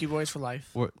 Spooky Boys for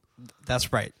life.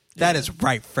 That's right. That is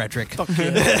right, Frederick. Fuck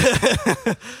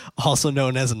yeah. Also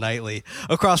known as Nightly.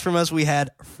 Across from us, we had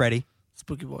Freddy.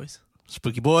 Spooky Boys.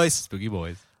 Spooky Boys. Spooky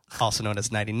Boys. Also known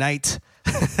as Nighty Night.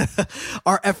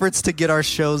 Our efforts to get our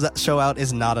show out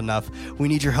is not enough. We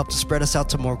need your help to spread us out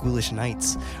to more ghoulish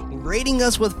nights. Rating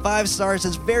us with 5 stars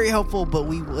is very helpful, but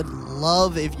we would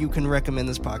love if you can recommend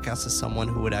this podcast to someone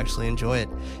who would actually enjoy it.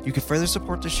 You can further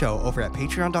support the show over at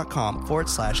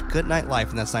patreon.com/goodnightlife,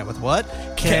 and that's night with what?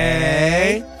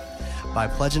 K. By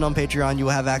pledging on Patreon, you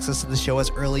will have access to the show as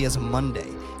early as Monday.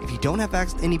 If you don't have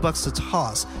any bucks to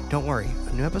toss, don't worry.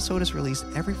 A new episode is released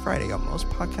every Friday on most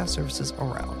podcast services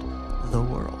around the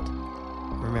world.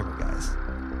 Remember, guys,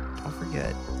 don't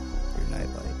forget your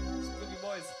nightlight.